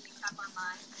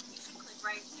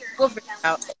 We'll figure it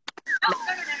out.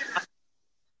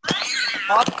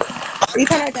 you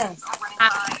turn that down.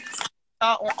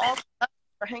 On all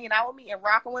for hanging out with me and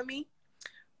rocking with me.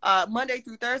 Monday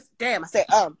through Thursday. Damn, I said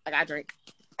I got a drink.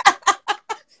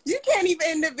 You can't even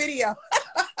end the video.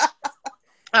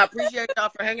 I appreciate y'all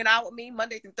for hanging out with me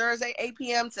Monday through Thursday, 8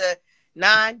 p.m. to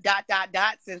 9.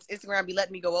 Since Instagram be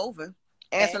letting me go over,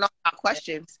 answering all our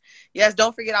questions. Yes,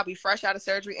 don't forget I'll be fresh out of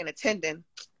surgery and attending.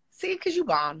 See, because you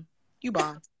bomb.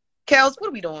 Kels, what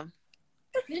are we doing?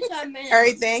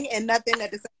 Everything and nothing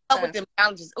at the same Up time. with them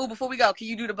challenges. Oh, before we go, can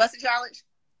you do the busted challenge?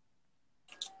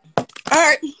 All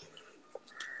right.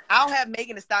 I'll have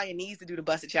Megan Thee Stallion needs to do the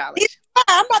busted challenge. Yeah,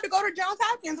 I'm about to go to Johns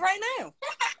Hopkins right now.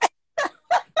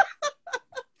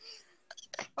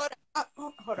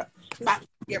 Hold up.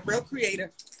 Get real creative.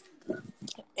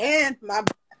 And my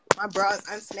bras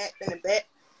unsnapped in the back.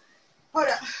 Hold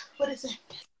up. What is it?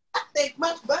 I think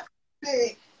my butt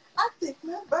big.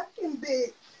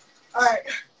 All right.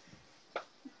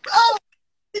 Oh,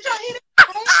 did y'all hear that?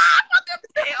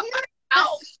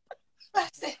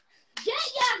 What's that? Get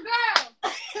your girl.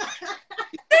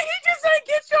 Did he just say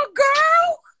get your girl?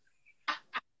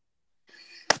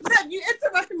 Look, you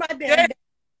interrupted my damn day.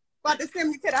 About to send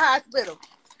me to the hospital.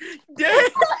 Yeah.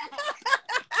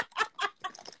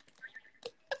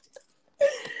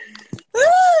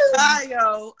 Bye,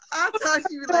 yo. I'll talk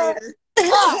to you later.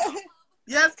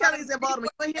 Yes, Kelly's in Baltimore.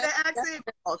 You want to hear that accent?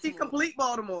 She complete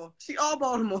Baltimore. She all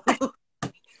Baltimore.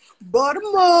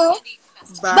 Baltimore.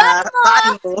 Bye.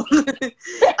 Baltimore.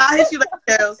 I'll hit you later,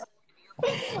 Kels.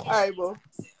 All right, boo.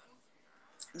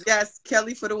 Yes,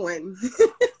 Kelly for the win.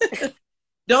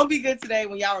 Don't be good today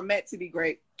when y'all are meant to be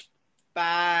great.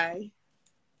 Bye.